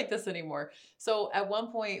to feel like this anymore. So at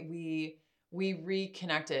one point we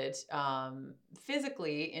reconnected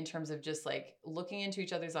physically, in terms of just like looking into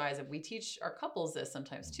each other's eyes. And we teach our couples this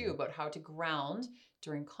sometimes too, about how to ground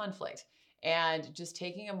during conflict. And just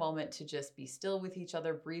taking a moment to just be still with each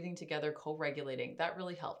other, breathing together, co-regulating, that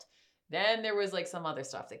really helped. Then there was like some other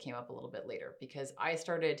stuff that came up a little bit later, because I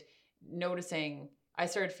started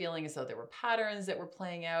feeling as though there were patterns that were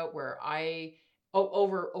playing out where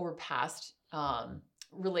over past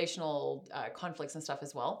relational conflicts and stuff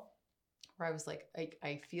as well, where I was like,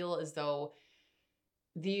 I feel as though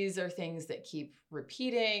these are things that keep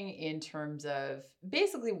repeating, in terms of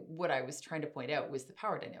basically what I was trying to point out was the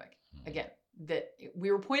power dynamic. Again, that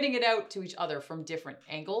we were pointing it out to each other from different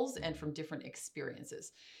angles and from different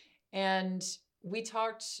experiences. And we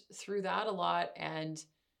talked through that a lot, and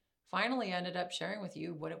finally ended up sharing with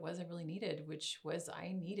you what it was I really needed, which was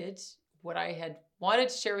I needed what I had wanted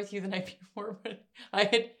to share with you the night before, but I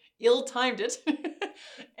had ill-timed it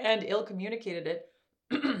and ill-communicated it,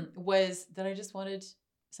 was that I just wanted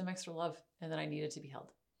some extra love and that I needed to be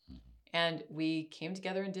held. And we came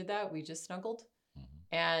together and did that. We just snuggled,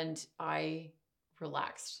 and I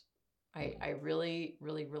relaxed. I really,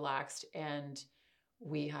 really relaxed, and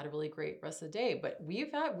we had a really great rest of the day. But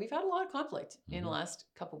we've had a lot of conflict in the last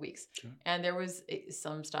couple of weeks. Sure. And there was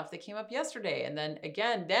some stuff that came up yesterday. And then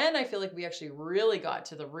again, I feel like we actually really got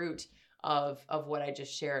to the root of what I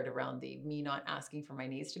just shared around me not asking for my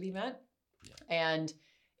needs to be met. Yeah. And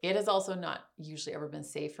it has also not usually ever been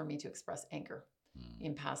safe for me to express anger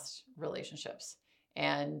in past relationships.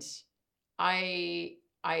 And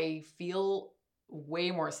I feel way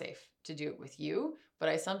more safe to do it with you, but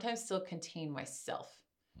I sometimes still contain myself.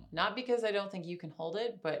 Not because I don't think you can hold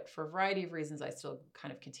it, but for a variety of reasons, I still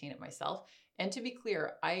kind of contain it myself. And to be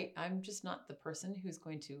clear, I'm just not the person who's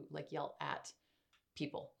going to like yell at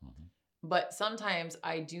people. But sometimes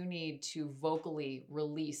I do need to vocally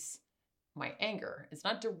release my anger. It's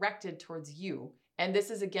not directed towards you. And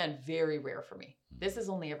this is, again, very rare for me. This has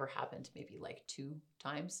only ever happened maybe like 2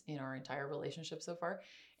 times in our entire relationship so far.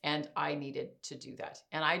 And I needed to do that.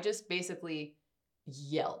 And I just basically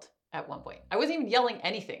yelled at one point. I wasn't even yelling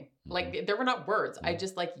anything. Like, there were not words. I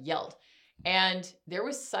just like yelled. And there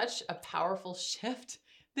was such a powerful shift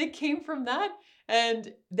that came from that.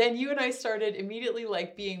 And then you and I started immediately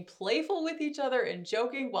like being playful with each other and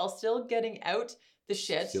joking while still getting out the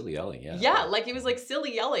shit. Still yelling, yeah. Yeah, like it was like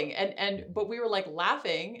silly yelling. But we were like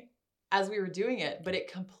laughing as we were doing it, but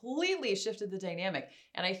it completely shifted the dynamic.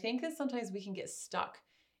 And I think that sometimes we can get stuck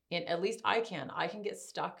in, at least I can get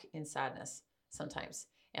stuck in sadness sometimes.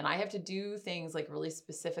 And I have to do things like really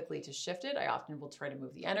specifically to shift it. I often will try to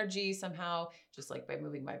move the energy somehow, just like by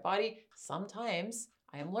moving my body. Sometimes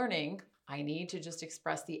I am learning I need to just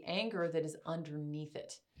express the anger that is underneath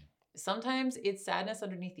it. Sometimes it's sadness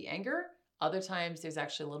underneath the anger. Other times there's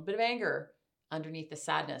actually a little bit of anger underneath the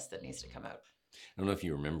sadness that needs to come out. I don't know if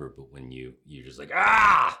you remember, but when you're just like,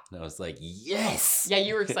 ah, and I was like, yes. Yeah,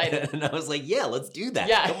 you were excited. And I was like, yeah, let's do that.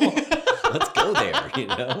 Yeah. Come on, let's go there, you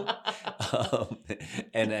know?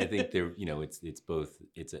 And I think there, you know, it's both,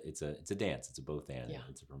 it's a dance. It's a both and,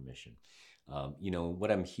 it's a permission. You know,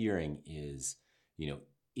 what I'm hearing is, you know,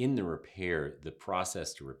 in the repair, the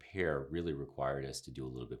process to repair really required us to do a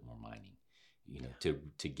little bit more mining. You know,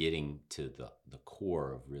 to getting to the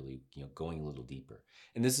core of really, you know, going a little deeper.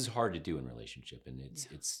 And this is hard to do in relationship. And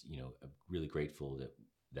it's, you know, really grateful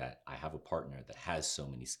that I have a partner that has so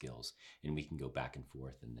many skills and we can go back and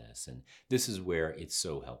forth in this. And this is where it's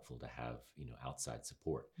so helpful to have, you know, outside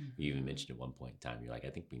support. You even mentioned at one point in time, you're like, I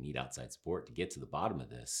think we need outside support to get to the bottom of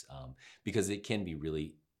this, because it can be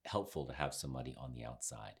really helpful to have somebody on the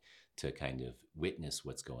outside to kind of witness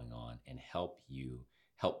what's going on and help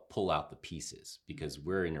pull out the pieces, because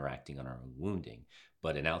we're interacting on our own wounding,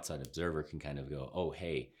 but an outside observer can kind of go, oh,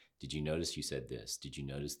 hey, Did you notice you said this? Did you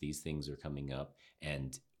notice these things are coming up?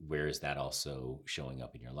 And where is that also showing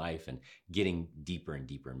up in your life? And getting deeper and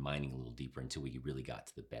deeper and mining a little deeper until we really got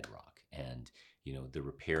to the bedrock. And, the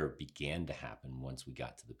repair began to happen once we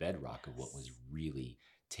got to the bedrock of what was really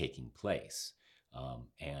taking place.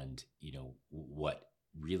 And, what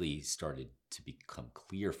really started to become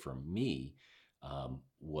clear for me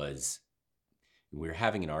was we were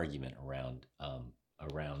having an argument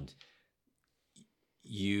around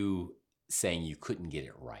you saying you couldn't get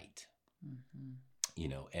it right.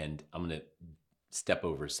 And I'm going to step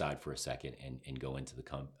over aside for a second and go into the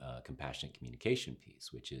compassionate communication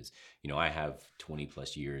piece, which is, I have 20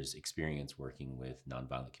 plus years experience working with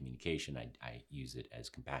nonviolent communication. I use it as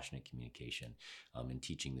compassionate communication and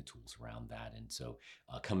teaching the tools around that. And so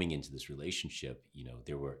coming into this relationship,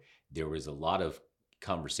 there was a lot of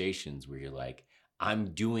conversations where you're like, I'm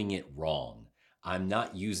doing it wrong. I'm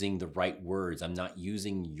not using the right words. I'm not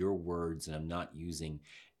using your words, and I'm not using.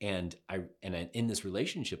 And in this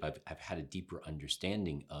relationship, I've had a deeper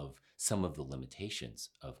understanding of some of the limitations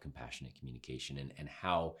of compassionate communication and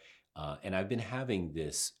how. And I've been having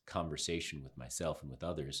this conversation with myself and with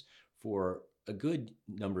others for a good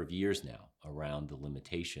number of years now around the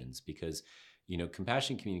limitations, because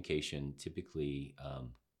compassionate communication typically.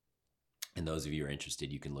 And those of you who are interested,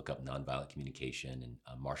 you can look up nonviolent communication and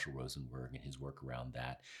Marshall Rosenberg and his work around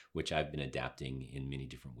that, which I've been adapting in many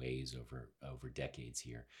different ways over decades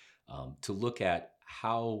here, to look at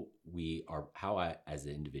how I, as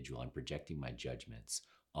an individual, I'm projecting my judgments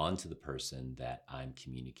onto the person that I'm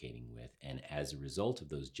communicating with. And as a result of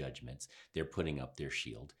those judgments, they're putting up their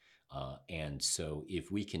shield. And so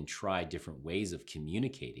if we can try different ways of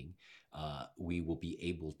communicating, we will be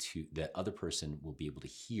able to, the other person will be able to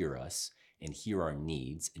hear us and hear our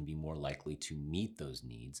needs and be more likely to meet those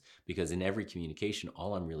needs. Because in every communication,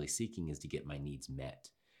 all I'm really seeking is to get my needs met.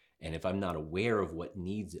 And if I'm not aware of what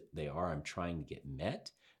needs they are I'm trying to get met,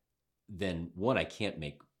 then one, I can't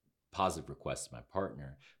make positive requests to my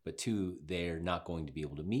partner, but two, they're not going to be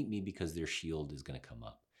able to meet me because their shield is going to come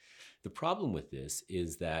up. The problem with this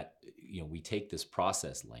is that, we take this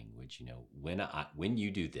process language, when you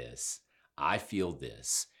do this, I feel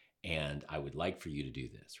this, and I would like for you to do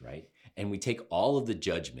this, right? And we take all of the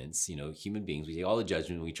judgments, human beings, we take all the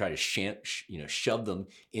judgments and we try to shove them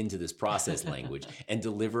into this process language and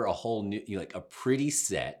deliver a whole new, like a pretty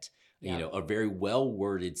set, a very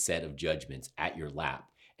well-worded set of judgments at your lap.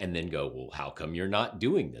 And then go, well, how come you're not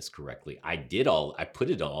doing this correctly? I put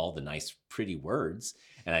it on all the nice, pretty words,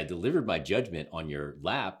 and I delivered my judgment on your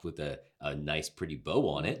lap with a nice, pretty bow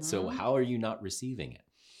on it. So how are you not receiving it?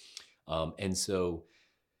 And so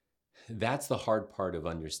that's the hard part of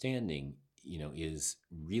understanding, is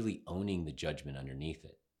really owning the judgment underneath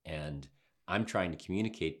it. And I'm trying to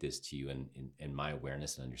communicate this to you and my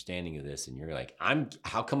awareness and understanding of this. And you're like,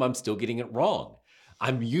 how come I'm still getting it wrong?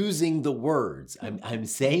 I'm using the words. I'm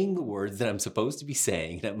saying the words that I'm supposed to be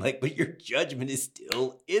saying. And I'm like, but your judgment is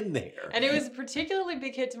still in there. And it was a particularly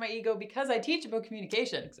big hit to my ego because I teach about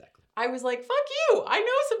communication. Exactly. I was like, fuck you. I know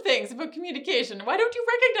some things about communication. Why don't you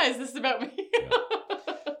recognize this about me? Yeah.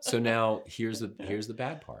 So now here's the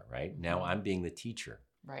bad part, right? Now I'm being the teacher,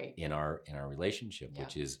 right, in our relationship,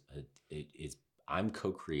 which is I'm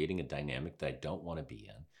co-creating a dynamic that I don't want to be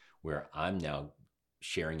in, where I'm now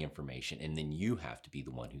sharing information, and then you have to be the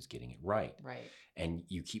one who's getting it right. Right. And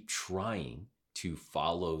you keep trying to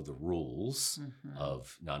follow the rules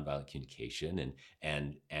of nonviolent communication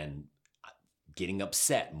and getting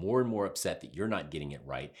upset, more and more upset that you're not getting it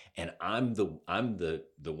right. And I'm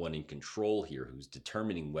the one in control here who's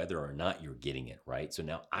determining whether or not you're getting it right. So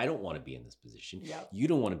now I don't want to be in this position. Yep. You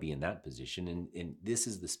don't want to be in that position. And this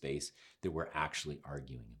is the space that we're actually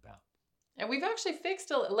arguing about. And we've actually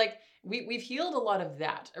fixed we've healed a lot of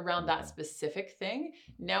that around that specific thing.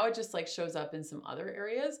 Now it just shows up in some other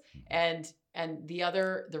areas. And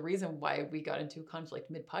the reason why we got into conflict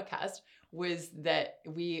mid-podcast was that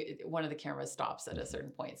one of the cameras stops at a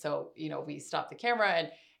certain point. So, we stopped the camera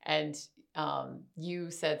and you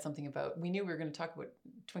said something about, we knew we were going to talk about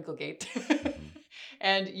Twinklegate.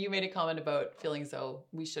 And you made a comment about feeling as though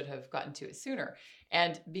we should have gotten to it sooner.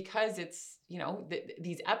 And because it's,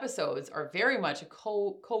 these episodes are very much a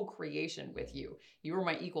co-creation with you. You were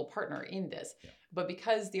my equal partner in this. Yeah. But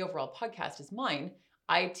because the overall podcast is mine,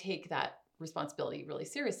 I take that responsibility really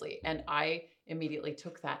seriously. And I immediately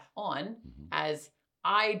took that on as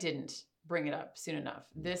I didn't bring it up soon enough.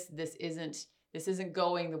 This isn't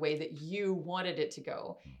going the way that you wanted it to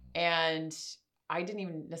go. And I didn't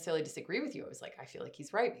even necessarily disagree with you. I was like, I feel like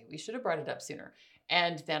he's right. We should have brought it up sooner.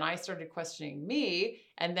 And then I started questioning me.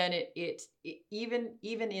 And then it even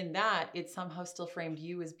in that, it somehow still framed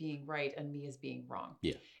you as being right and me as being wrong.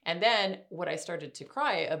 Yeah. And then what I started to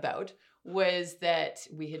cry about was that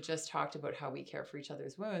we had just talked about how we care for each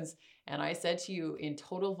other's wounds. And I said to you in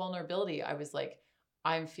total vulnerability, I was like,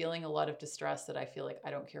 I'm feeling a lot of distress that I feel like I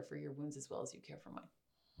don't care for your wounds as well as you care for mine.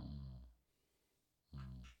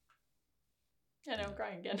 And I'm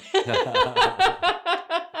crying again.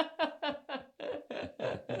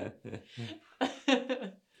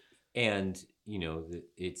 And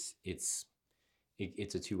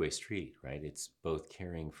it's a two-way street, right? It's both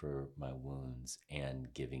caring for my wounds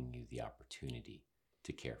and giving you the opportunity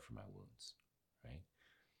to care for my wounds, right?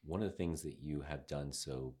 One of the things that you have done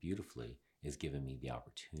so beautifully is given me the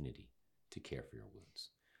opportunity to care for your wounds.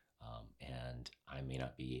 And I may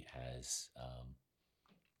not be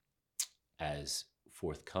as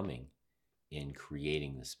forthcoming in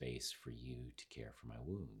creating the space for you to care for my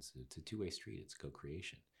wounds. It's a two-way street. It's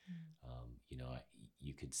co-creation.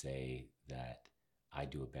 You could say that I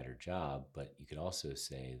do a better job, but you could also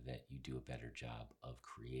say that you do a better job of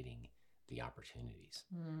creating the opportunities.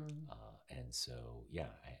 And so,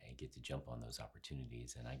 I get to jump on those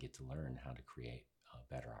opportunities, and I get to learn how to create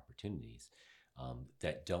better opportunities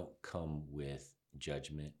that don't come with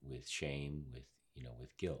judgment, with shame,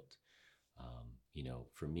 with guilt.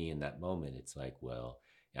 For me in that moment, it's like, well,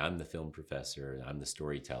 I'm the film professor, I'm the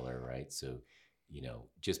storyteller, right? So,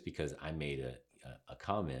 just because I made a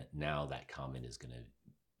comment, now that comment is going to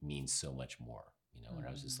mean so much more, and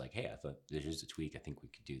I was just like, hey, I thought there's a tweak. I think we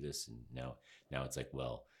could do this. And now it's like,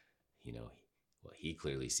 well, he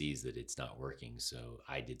clearly sees that it's not working. So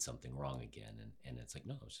I did something wrong again. And it's like,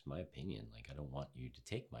 no, it's just my opinion. Like, I don't want you to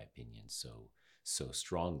take my opinion so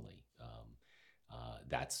strongly.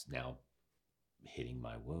 That's now hitting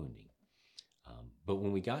my wounding. But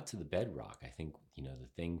when we got to the bedrock, I think, the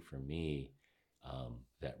thing for me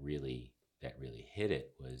that really hit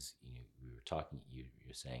it was, we were talking,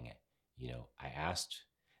 you're saying, I asked,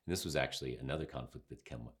 and this was actually another conflict that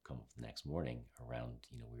come up the next morning around,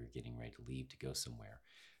 we were getting ready to leave to go somewhere.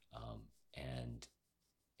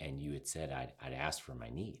 And you had said, I'd asked for my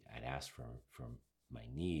need. I'd asked for my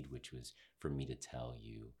need, which was for me to tell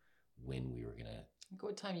you when we were going to,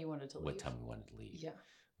 what time you wanted to leave. What time we wanted to leave. Yeah.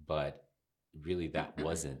 But really that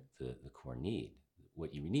wasn't the core need.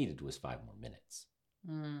 What you needed was 5 more minutes.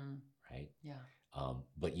 Right? Yeah.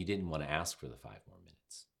 But you didn't want to ask for the 5 more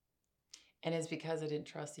minutes. And it's because I didn't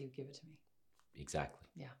trust you'd give it to me. Exactly.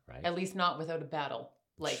 Yeah. Right. At least not without a battle,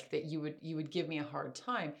 like that you would give me a hard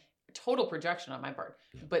time. Total projection on my part,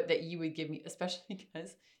 but that you would give me, especially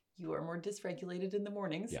because you are more dysregulated in the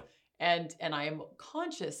mornings. Yeah. And I am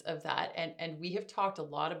conscious of that. And we have talked a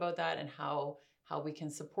lot about that and how we can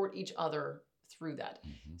support each other through that.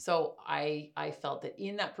 Mm-hmm. So I felt that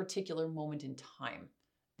in that particular moment in time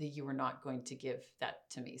that you were not going to give that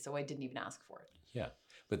to me. So I didn't even ask for it. Yeah.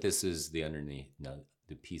 But this is the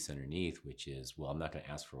piece underneath, which is, well, I'm not going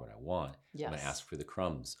to ask for what I want. Yes. I'm going to ask for the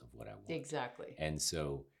crumbs of what I want. Exactly. And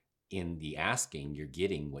so in the asking, you're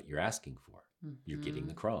getting what you're asking for. Mm-hmm. You're getting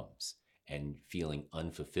the crumbs and feeling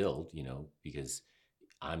unfulfilled, because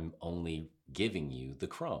I'm only giving you the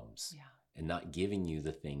crumbs. Yeah. And not giving you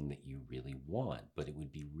the thing that you really want. But it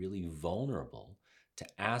would be really vulnerable to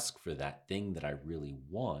ask for that thing that I really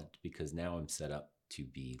want, because now I'm set up to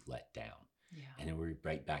be let down. Yeah. And then we're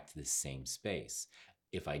right back to the same space.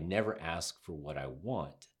 If I never ask for what I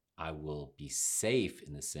want, I will be safe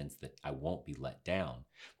in the sense that I won't be let down,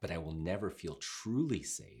 but I will never feel truly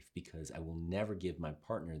safe because I will never give my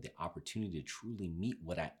partner the opportunity to truly meet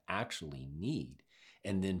what I actually need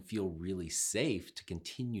and then feel really safe to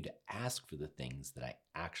continue to ask for the things that I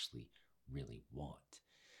actually really want.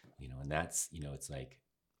 And that's, it's like,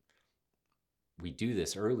 we do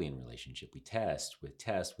this early in relationship. We test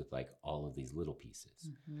with like all of these little pieces,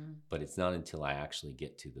 but it's not until I actually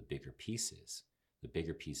get to the bigger pieces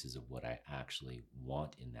of what I actually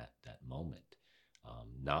want in that moment,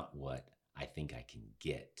 not what I think I can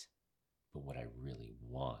get, but what I really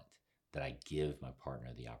want, that I give my partner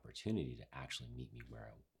the opportunity to actually meet me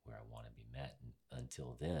where I want to be met. And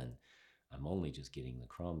until then, I'm only just getting the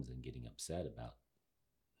crumbs and getting upset about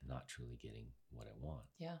not truly getting what I want.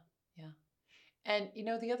 Yeah, yeah. And,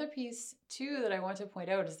 the other piece, too, that I want to point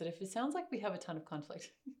out is that if it sounds like we have a ton of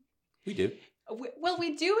conflict. We do. Well,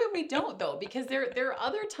 we do and we don't, though, because there are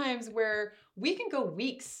other times where we can go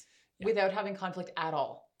weeks without having conflict at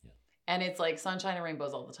all. Yeah. And it's like sunshine and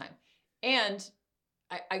rainbows all the time. And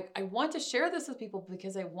I want to share this with people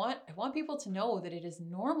because I want people to know that it is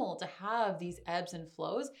normal to have these ebbs and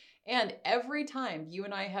flows. And every time you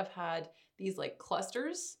and I have had these like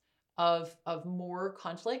clusters of more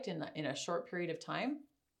conflict in a short period of time,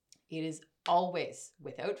 it is always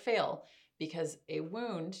without fail because a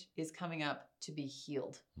wound is coming up to be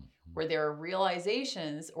healed, where there are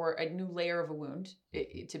realizations or a new layer of a wound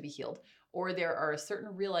to be healed, or there are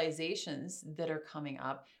certain realizations that are coming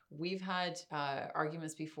up. We've had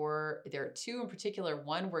arguments before. There are two in particular,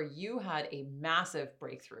 one where you had a massive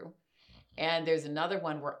breakthrough, and there's another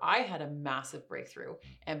one where I had a massive breakthrough.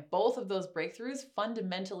 And both of those breakthroughs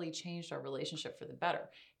fundamentally changed our relationship for the better.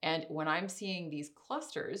 And when I'm seeing these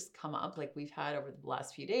clusters come up, like we've had over the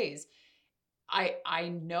last few days,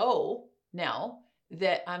 I know now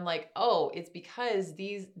that I'm like, oh, it's because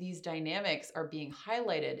these dynamics are being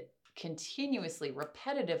highlighted continuously,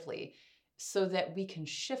 repetitively, so that we can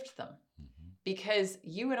shift them. Because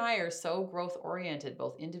you and I are so growth oriented,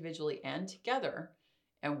 both individually and together.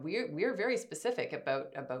 And we're very specific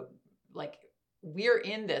about like, we're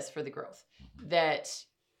in this for the growth, that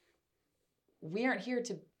we aren't here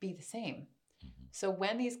to be the same. So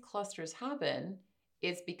when these clusters happen,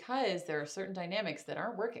 it's because there are certain dynamics that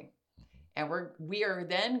aren't working. And we are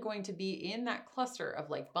then going to be in that cluster of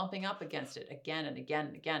like bumping up against it again and again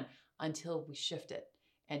and again until we shift it.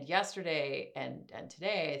 And yesterday and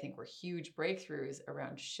today, I think were huge breakthroughs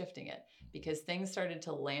around shifting it, because things started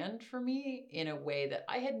to land for me in a way that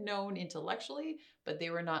I had known intellectually, but they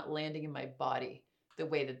were not landing in my body the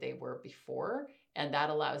way that they were before. And that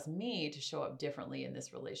allows me to show up differently in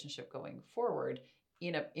this relationship going forward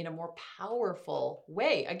in a more powerful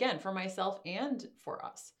way, again, for myself and for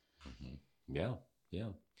us. Yeah.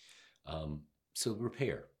 So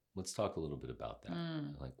repair. Let's talk a little bit about that.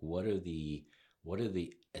 Like, what are the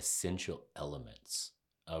essential elements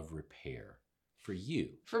of repair for you?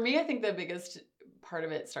 For me, I think the biggest part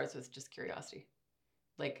of it starts with just curiosity,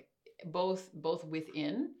 like both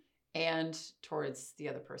within and towards the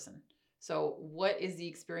other person. So what is the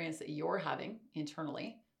experience that you're having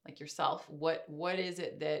internally, like yourself? What is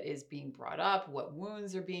it that is being brought up? What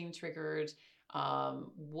wounds are being triggered?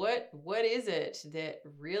 What is it that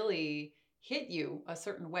really hit you a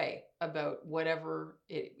certain way about whatever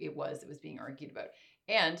it was that was being argued about?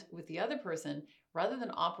 And with the other person, rather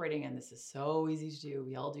than operating, and this is so easy to do,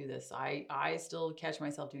 we all do this, I still catch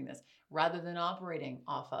myself doing this, rather than operating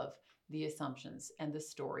off of the assumptions and the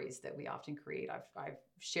stories that we often create. I've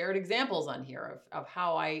shared examples on here of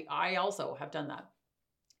how I also have done that.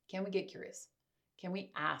 Can we get curious? Can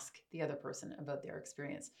we ask the other person about their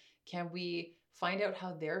experience? Can we find out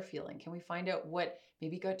how they're feeling? Can we find out what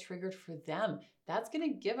maybe got triggered for them? That's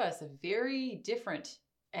going to give us a very different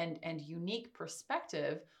and unique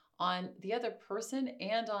perspective on the other person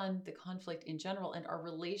and on the conflict in general and our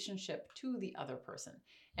relationship to the other person.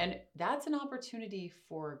 And that's an opportunity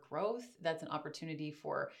for growth. That's an opportunity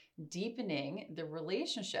for deepening the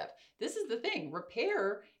relationship. This is the thing.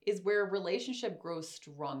 Repair is where relationship grows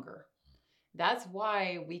stronger. That's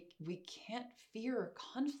why we can't fear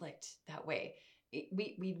conflict that way.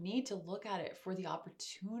 We need to look at it for the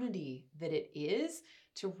opportunity that it is,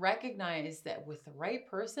 to recognize that with the right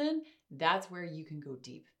person, that's where you can go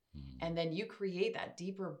deep. And then you create that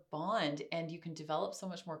deeper bond, and you can develop so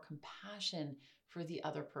much more compassion for the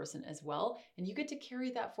other person as well. And you get to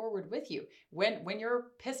carry that forward with you. When you're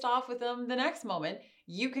pissed off with them the next moment,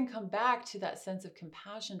 you can come back to that sense of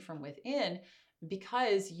compassion from within,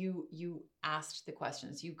 because you asked the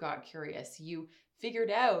questions, you got curious, you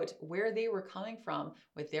figured out where they were coming from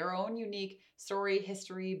with their own unique story,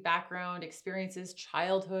 history, background, experiences,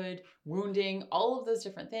 childhood, wounding, all of those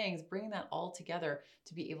different things, bringing that all together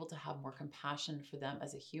to be able to have more compassion for them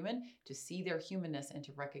as a human, to see their humanness and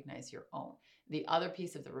to recognize your own. The other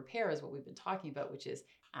piece of the repair is what we've been talking about, which is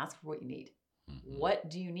ask for what you need.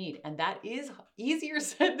 What do you need? And that is easier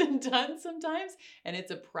said than done sometimes. And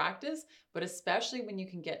it's a practice, but especially when you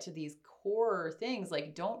can get to these core things,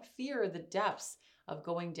 like don't fear the depths of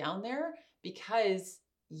going down there, because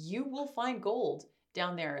you will find gold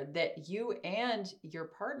down there that you and your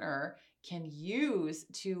partner can use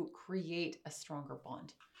to create a stronger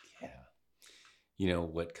bond. Yeah. You know,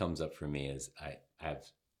 what comes up for me is I have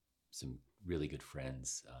some really good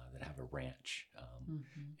friends that have a ranch,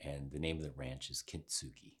 and the name of the ranch is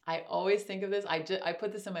Kintsugi. I always think of this. I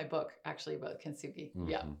put this in my book actually about Kintsugi.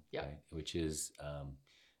 Yeah. Right? Which is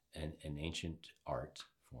an ancient art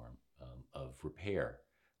form of repair,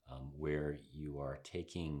 where you are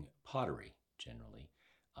taking pottery generally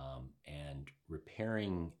and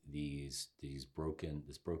repairing this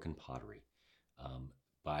broken pottery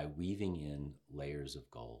by weaving in layers of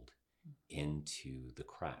gold into the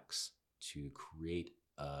cracks to create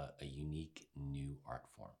a unique new art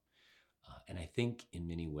form. And I think in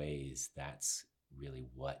many ways that's really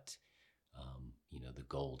what the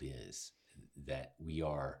gold is that we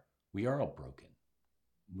are all broken.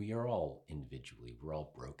 We are all individually, we're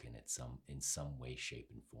all broken in some way, shape,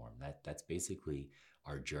 and form. That's basically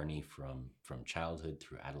our journey from childhood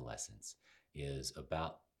through adolescence, is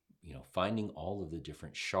about finding all of the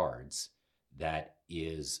different shards that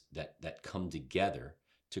come together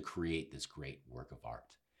to create this great work of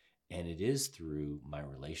art. And it is through my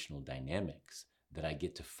relational dynamics that I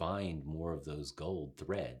get to find more of those gold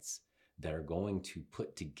threads that are going to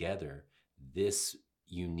put together this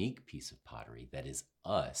unique piece of pottery that is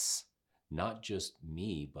us, not just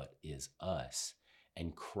me, but is us,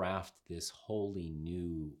 and craft this wholly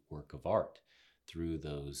new work of art through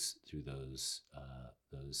those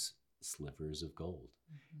slivers of gold.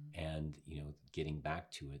 Mm-hmm. And getting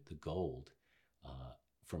back to it, the gold,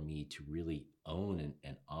 for me to really own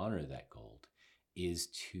and honor that gold, is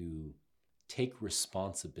to take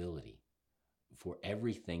responsibility for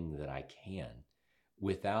everything that I can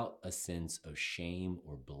without a sense of shame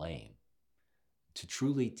or blame. To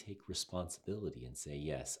truly take responsibility and say,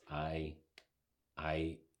 yes, I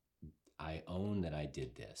own that I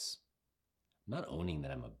did this. I'm not owning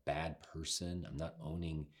that I'm a bad person. I'm not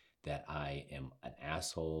owning that I am an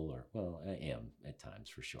asshole, or, well, I am at times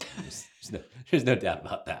for sure. There's no doubt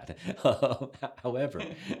about that. However,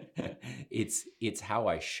 it's how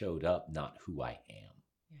I showed up, not who I am.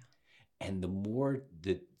 Yeah. And the more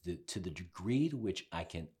to the degree to which I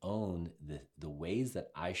can own the ways that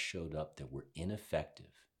I showed up that were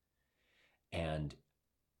ineffective, and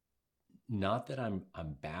not that I'm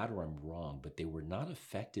bad or I'm wrong, but they were not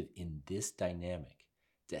effective in this dynamic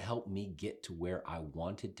to help me get to where I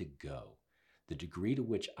wanted to go. The degree to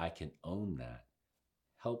which I can own that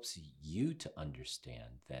helps you to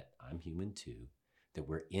understand that I'm human too, that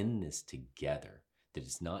we're in this together, that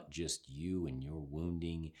it's not just you and your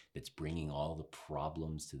wounding that's bringing all the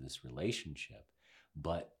problems to this relationship,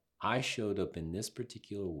 but I showed up in this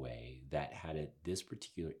particular way that had this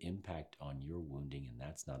particular impact on your wounding, and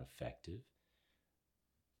that's not effective.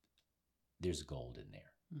 There's gold in there.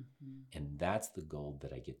 Mm-hmm. And that's the gold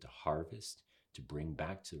that I get to harvest, to bring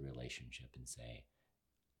back to the relationship and say,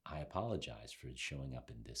 I apologize for showing up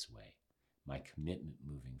in this way. My commitment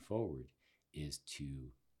moving forward is to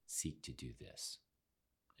seek to do this.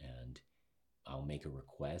 And I'll make a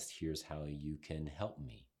request. Here's how you can help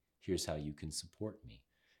me. Here's how you can support me.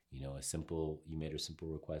 You made a simple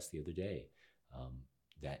request the other day,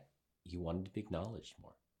 that you wanted to be acknowledged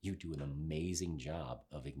more. You do an amazing job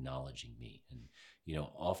of acknowledging me. And,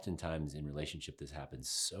 oftentimes in relationship, this happens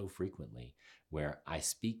so frequently, where I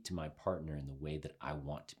speak to my partner in the way that I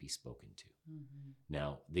want to be spoken to. Mm-hmm.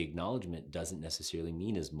 Now, the acknowledgement doesn't necessarily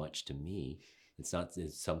mean as much to me. It's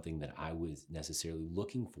something that I was necessarily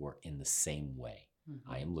looking for in the same way.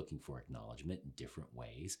 Mm-hmm. I am looking for acknowledgement in different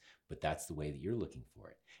ways, but that's the way that you're looking for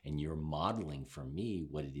it. And you're modeling for me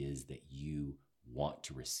what it is that you want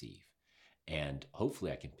to receive. And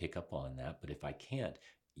hopefully I can pick up on that. But if I can't,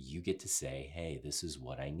 you get to say, hey, this is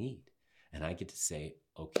what I need. And I get to say,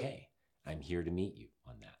 okay, I'm here to meet you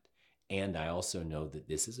on that. And I also know that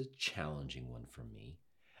this is a challenging one for me.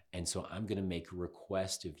 And so I'm going to make a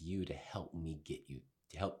request of you to help me get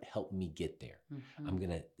there. Mm-hmm. I'm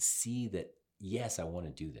going to see that, yes, I want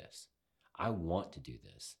to do this. I want to do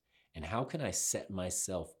this. And how can I set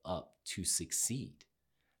myself up to succeed?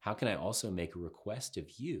 How can I also make a request of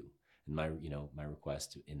you? And my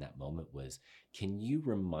request in that moment was, can you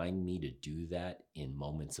remind me to do that in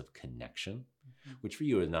moments of connection? Mm-hmm. Which for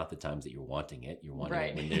you are not the times that you're wanting it. You're wanting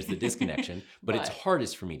it when there's the disconnection. But it's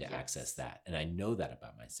hardest for me to access that. And I know that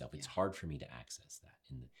about myself. It's hard for me to access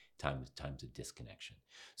that in the times of disconnection.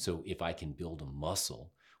 So if I can build a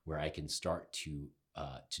muscle where I can start to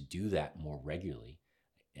do that more regularly,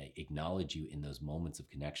 acknowledge you in those moments of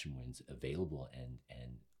connection when it's available and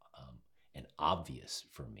obvious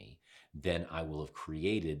for me, then I will have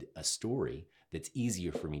created a story that's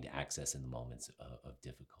easier for me to access in the moments of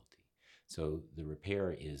difficulty. So the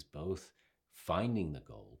repair is both finding the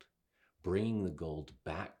gold, bringing the gold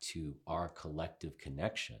back to our collective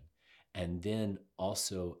connection, and then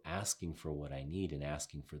also asking for what I need and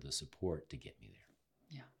asking for the support to get me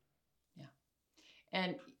there. Yeah.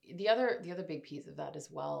 And the other big piece of that as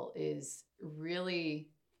well is really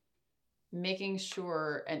making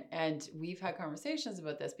sure, and we've had conversations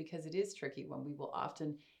about this because it is tricky when we will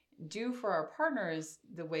often do for our partners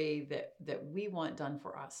the way that we want done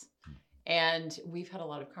for us. And we've had a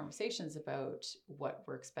lot of conversations about what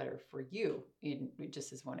works better for you,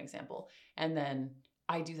 just as one example. And then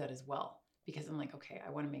I do that as well, because I'm like, okay,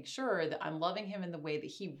 I want to make sure that I'm loving him in the way that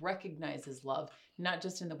he recognizes love, not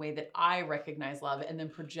just in the way that I recognize love and then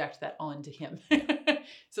project that onto him.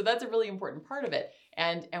 So that's a really important part of it.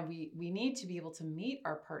 And we need to be able to meet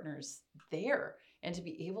our partners there and to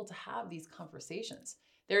be able to have these conversations.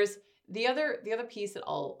 There's the other piece that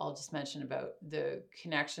I'll just mention about the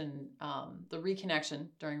connection, the reconnection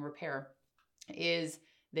during repair, is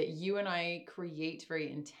that you and I create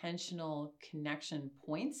very intentional connection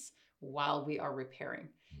points while we are repairing.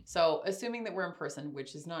 So assuming that we're in person,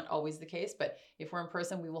 which is not always the case, but if we're in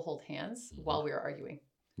person, we will hold hands while we are arguing.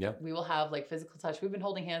 Yeah. We will have like physical touch. We've been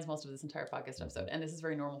holding hands most of this entire podcast episode, and this is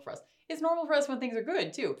very normal for us. It's normal for us when things are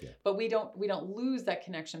good too, but we don't lose that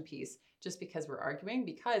connection piece just because we're arguing,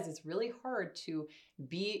 because it's really hard to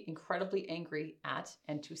be incredibly angry at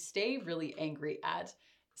and to stay really angry at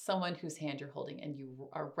someone whose hand you're holding and you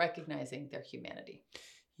are recognizing their humanity.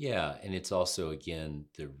 Yeah, and it's also, again,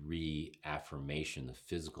 the reaffirmation, the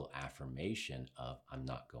physical affirmation of I'm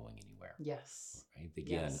not going anywhere. Yes. Right?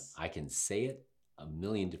 Again, I can say it a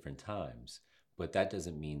million different times, but that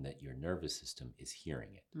doesn't mean that your nervous system is hearing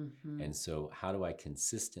it. Mm-hmm. And so how do I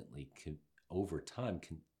consistently, over time,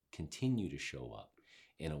 continue to show up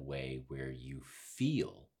in a way where you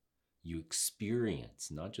feel, you experience,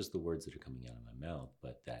 not just the words that are coming out of my mouth,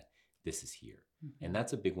 but that this is here. Mm-hmm. And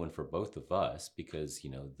that's a big one for both of us, because,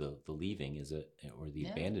 the leaving is the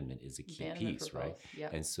abandonment is a key piece, right?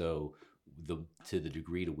 Yep. And so to the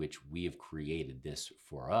degree to which we have created this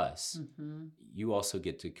for us, you also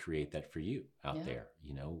get to create that for you out there.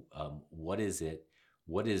 What is it?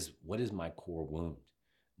 What is my core wound?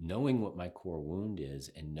 Knowing what my core wound is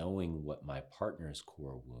and knowing what my partner's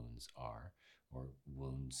core wounds are, or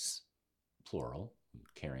wounds, plural,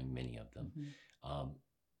 carrying many of them,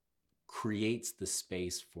 creates the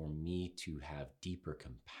space for me to have deeper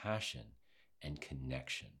compassion and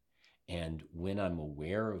connection. And when I'm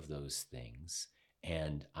aware of those things,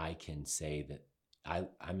 and I can say that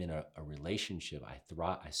I'm in a relationship,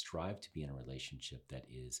 I strive to be in a relationship that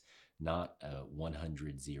is not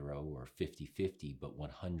 100-0 or 50-50, but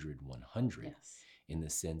 100-100, in the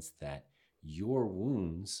sense that your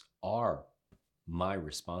wounds are my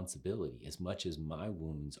responsibility as much as my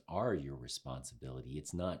wounds are your responsibility.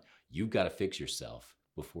 It's not, you've got to fix yourself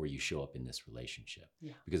before you show up in this relationship.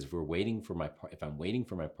 Yeah. Because if I'm waiting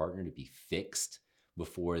for my partner to be fixed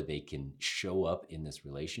before they can show up in this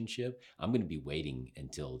relationship, I'm going to be waiting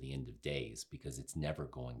until the end of days, because it's never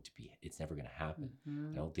going to happen.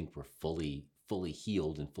 I don't think we're fully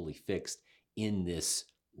healed and fully fixed in this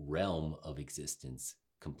realm of existence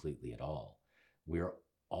completely at all. We're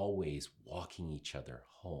always walking each other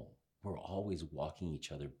home. We're always walking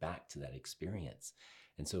each other back to that experience.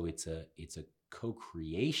 And so it's a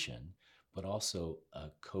co-creation, but also a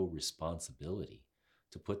co-responsibility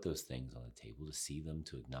to put those things on the table, to see them,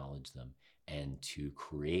 to acknowledge them, and to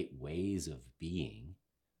create ways of being,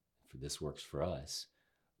 for this works for us,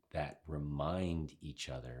 that remind each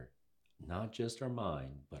other, not just our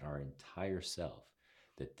mind, but our entire self,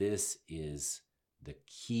 that this is the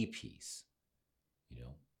key piece.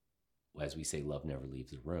 As we say, love never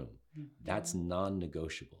leaves the room. That's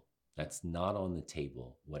non-negotiable. That's not on the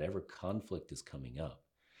table. Whatever conflict is coming up,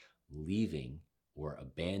 leaving or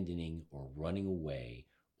abandoning or running away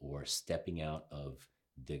or stepping out of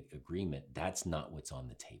the agreement, that's not what's on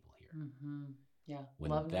the table here. Yeah,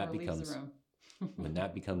 when love that never becomes leaves the room. when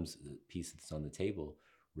that becomes the piece that's on the table,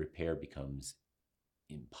 repair becomes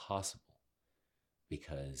impossible,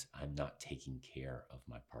 because I'm not taking care of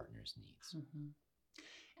my partner's needs.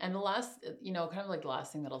 And the last, kind of like the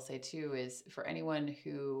last thing that I'll say too is, for anyone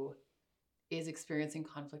who is experiencing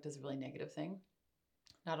conflict as a really negative thing,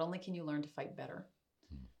 not only can you learn to fight better,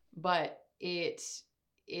 but it's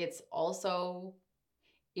also,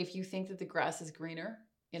 if you think that the grass is greener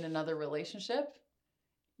in another relationship,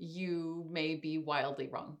 you may be wildly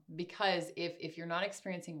wrong. Because if you're not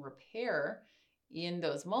experiencing repair in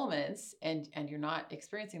those moments, and you're not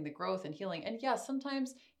experiencing the growth and healing, and yes,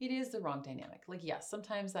 sometimes it is the wrong dynamic. Like, yes,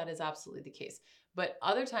 sometimes that is absolutely the case. But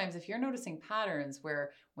other times, if you're noticing patterns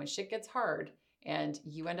where when shit gets hard and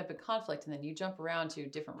you end up in conflict, and then you jump around to a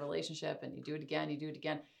different relationship and you do it again,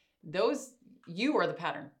 you are the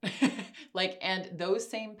pattern. And those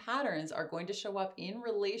same patterns are going to show up in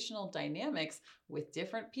relational dynamics with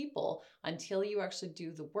different people until you actually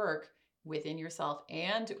do the work within yourself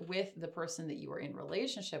and with the person that you are in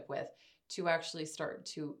relationship with, to actually start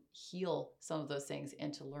to heal some of those things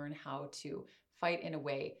and to learn how to fight in a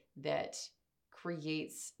way that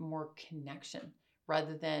creates more connection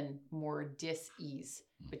rather than more dis-ease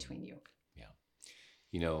between you.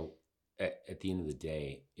 Yeah. At the end of the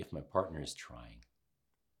day, if my partner is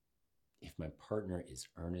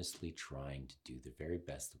earnestly trying to do the very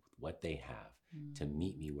best with what they have to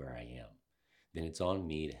meet me where I am, then it's on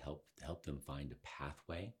me to help them find a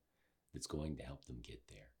pathway that's going to help them get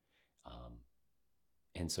there.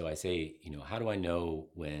 And so I say, how do I know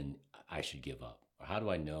when I should give up? Or how do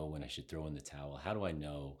I know when I should throw in the towel? How do I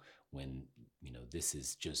know when, this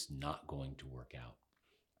is just not going to work out?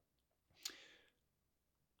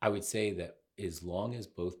 I would say that as long as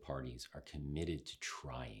both parties are committed to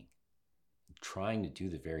trying to do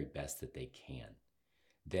the very best that they can,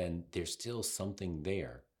 then there's still something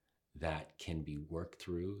there that can be worked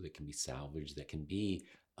through, that can be salvaged, that can be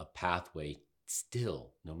a pathway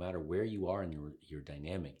still, no matter where you are in your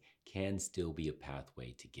dynamic, can still be a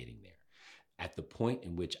pathway to getting there. At the point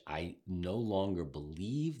in which I no longer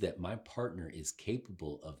believe that my partner is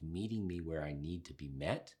capable of meeting me where I need to be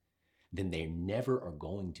met, then they never are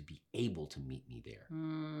going to be able to meet me there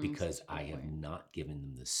because I have not given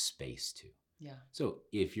them the space to. Yeah. So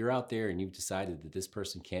if you're out there and you've decided that this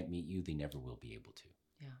person can't meet you, they never will be able to.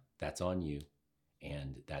 Yeah. That's on you.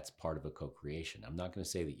 And that's part of a co-creation. I'm not going to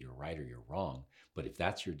say that you're right or you're wrong, but if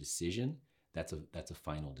that's your decision, that's a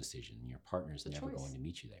final decision. And your partner's never going to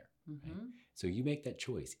meet you there. Right? So you make that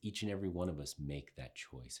choice. Each and every one of us make that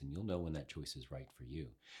choice, and you'll know when that choice is right for you.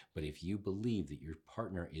 But if you believe that your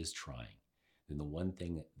partner is trying, then the one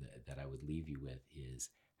thing that I would leave you with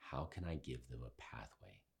is, how can I give them a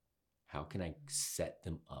pathway? How can I set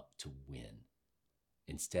them up to win?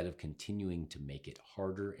 Instead of continuing to make it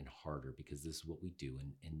harder and harder, because this is what we do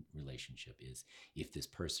in relationship is, if this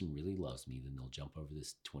person really loves me, then they'll jump over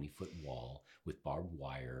this 20-foot wall with barbed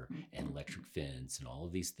wire and electric fence and all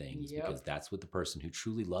of these things, because that's what the person who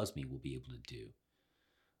truly loves me will be able to do.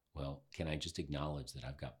 Well, can I just acknowledge that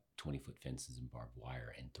I've got 20-foot fences and barbed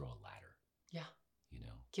wire and throw a ladder? Yeah.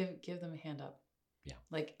 Give them a hand up. Yeah.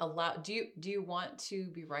 Like, do you want to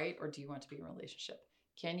be right, or do you want to be in a relationship?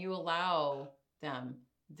 Can you allow them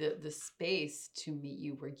the space to meet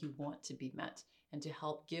you where you want to be met, and to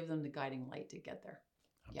help give them the guiding light to get there?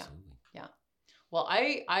 Absolutely. Yeah. Well,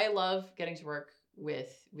 I love getting to work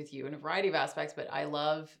with you in a variety of aspects, but I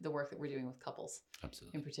love the work that we're doing with couples.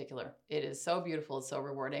 Absolutely. In particular. It is so beautiful. It's so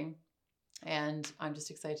rewarding. And I'm just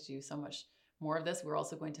excited to do so much more of this. We're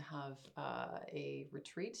also going to have a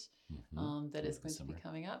retreat that is going to be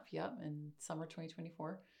coming up. In summer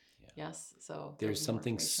 2024. Yeah. Yes. So there's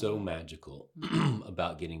something so magical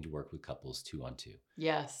about getting to work with couples 2-on-2.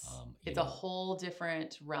 Yes. It's a whole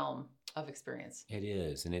different realm of experience. It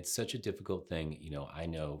is. And it's such a difficult thing. I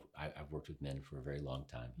know I've worked with men for a very long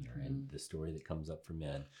time here, and the story that comes up for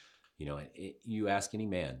men, you ask any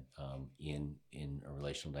man in a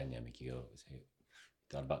relational dynamic, you go, hey,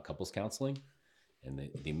 thought about couples counseling? And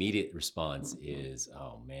the immediate response is,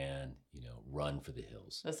 oh man, run for the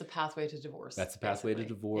hills. That's the pathway to divorce. That's the pathway to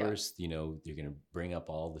divorce. Yeah. You're going to bring up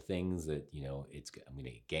all the things that, I'm going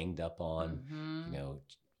to get ganged up on.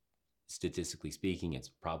 Statistically speaking, it's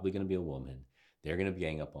probably going to be a woman. They're going to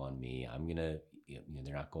gang up on me. I'm going to,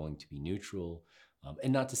 they're not going to be neutral.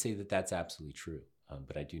 And not to say that that's absolutely true.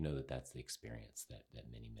 But I do know that that's the experience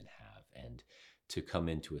that many men have. And to come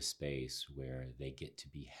into a space where they get to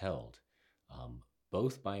be held,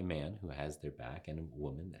 both by a man who has their back and a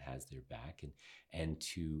woman that has their back, and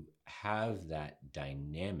to have that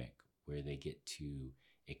dynamic where they get to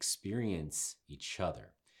experience each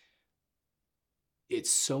other. It's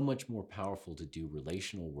so much more powerful to do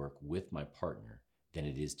relational work with my partner than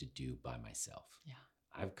it is to do by myself. Yeah.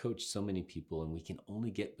 I've coached so many people, and we can only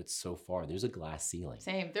get but so far. There's a glass ceiling.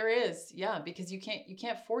 Same. There is. Yeah. Because you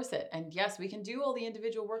can't force it. And yes, we can do all the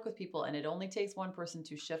individual work with people, and it only takes one person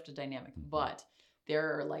to shift a dynamic. But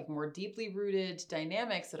there are like more deeply rooted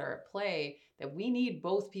dynamics that are at play that we need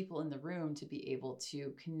both people in the room to be able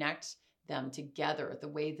to connect them together the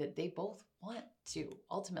way that they both want to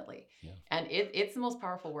ultimately. Yeah. And it's the most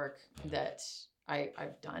powerful work that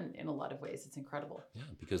I've done in a lot of ways. It's incredible. Yeah.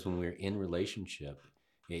 Because when we're in relationship,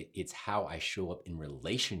 it's how I show up in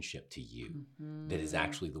relationship to you that is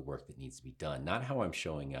actually the work that needs to be done. Not how I'm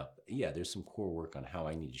showing up. Yeah, there's some core work on how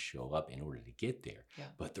I need to show up in order to get there. Yeah.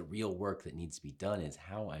 But the real work that needs to be done is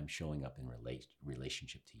how I'm showing up in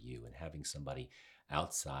relationship to you, and having somebody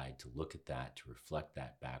outside to look at that, to reflect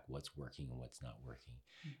that back, what's working and what's not working,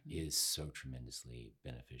 is so tremendously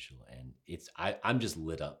beneficial. And I'm just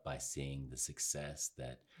lit up by seeing the success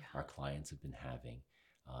that our clients have been having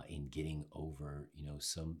in getting over,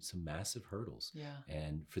 some massive hurdles. Yeah.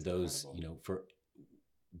 And for those, for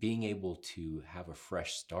being able to have a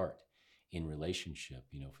fresh start in relationship,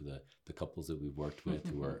 for the couples that we've worked with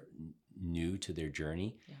who are new to their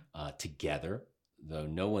journey together, though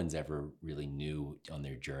no one's ever really new on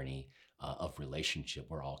their journey of relationship.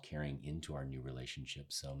 We're all carrying into our new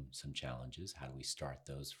relationship some challenges. How do we start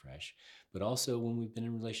those fresh? But also when we've been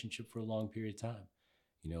in a relationship for a long period of time,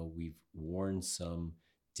 we've worn some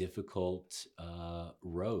difficult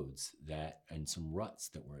roads and some ruts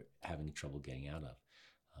that we're having trouble getting out of.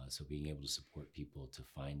 So being able to support people to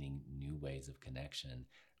finding new ways of connection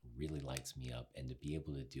really lights me up. And to be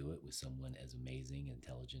able to do it with someone as amazing,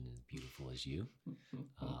 intelligent, and beautiful as you,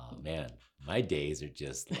 man, my days are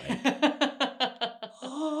just like,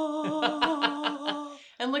 oh.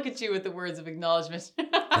 And look at you with the words of acknowledgement.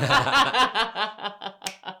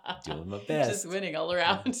 Doing my best. Just winning all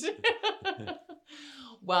around.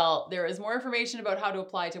 Well, there is more information about how to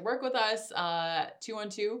apply to work with us.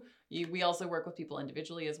 212. We also work with people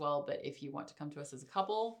individually as well, but if you want to come to us as a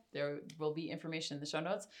couple, there will be information in the show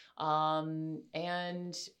notes.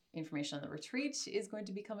 And information on the retreat is going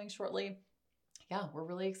to be coming shortly. Yeah, we're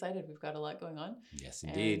really excited. We've got a lot going on. Yes,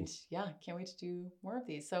 indeed. And yeah, can't wait to do more of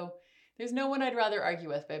these. So there's no one I'd rather argue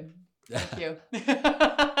with, babe. Thank you.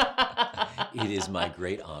 It is my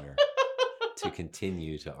great honor to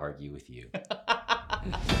continue to argue with you.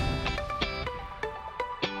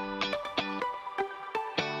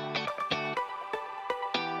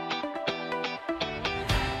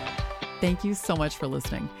 Thank you so much for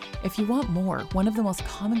listening. If you want more, one of the most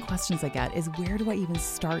common questions I get is, where do I even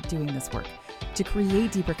start doing this work to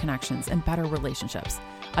create deeper connections and better relationships?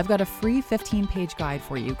 I've got a free 15-page guide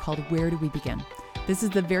for you called Where Do We Begin? This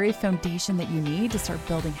is the very foundation that you need to start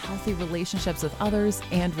building healthy relationships with others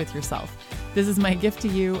and with yourself. This is my gift to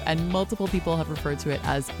you, and multiple people have referred to it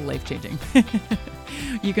as life-changing.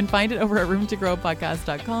 You can find it over at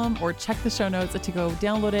roomtogrowpodcast.com or check the show notes to go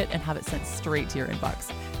download it and have it sent straight to your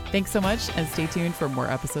inbox. Thanks so much, and stay tuned for more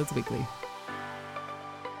episodes weekly.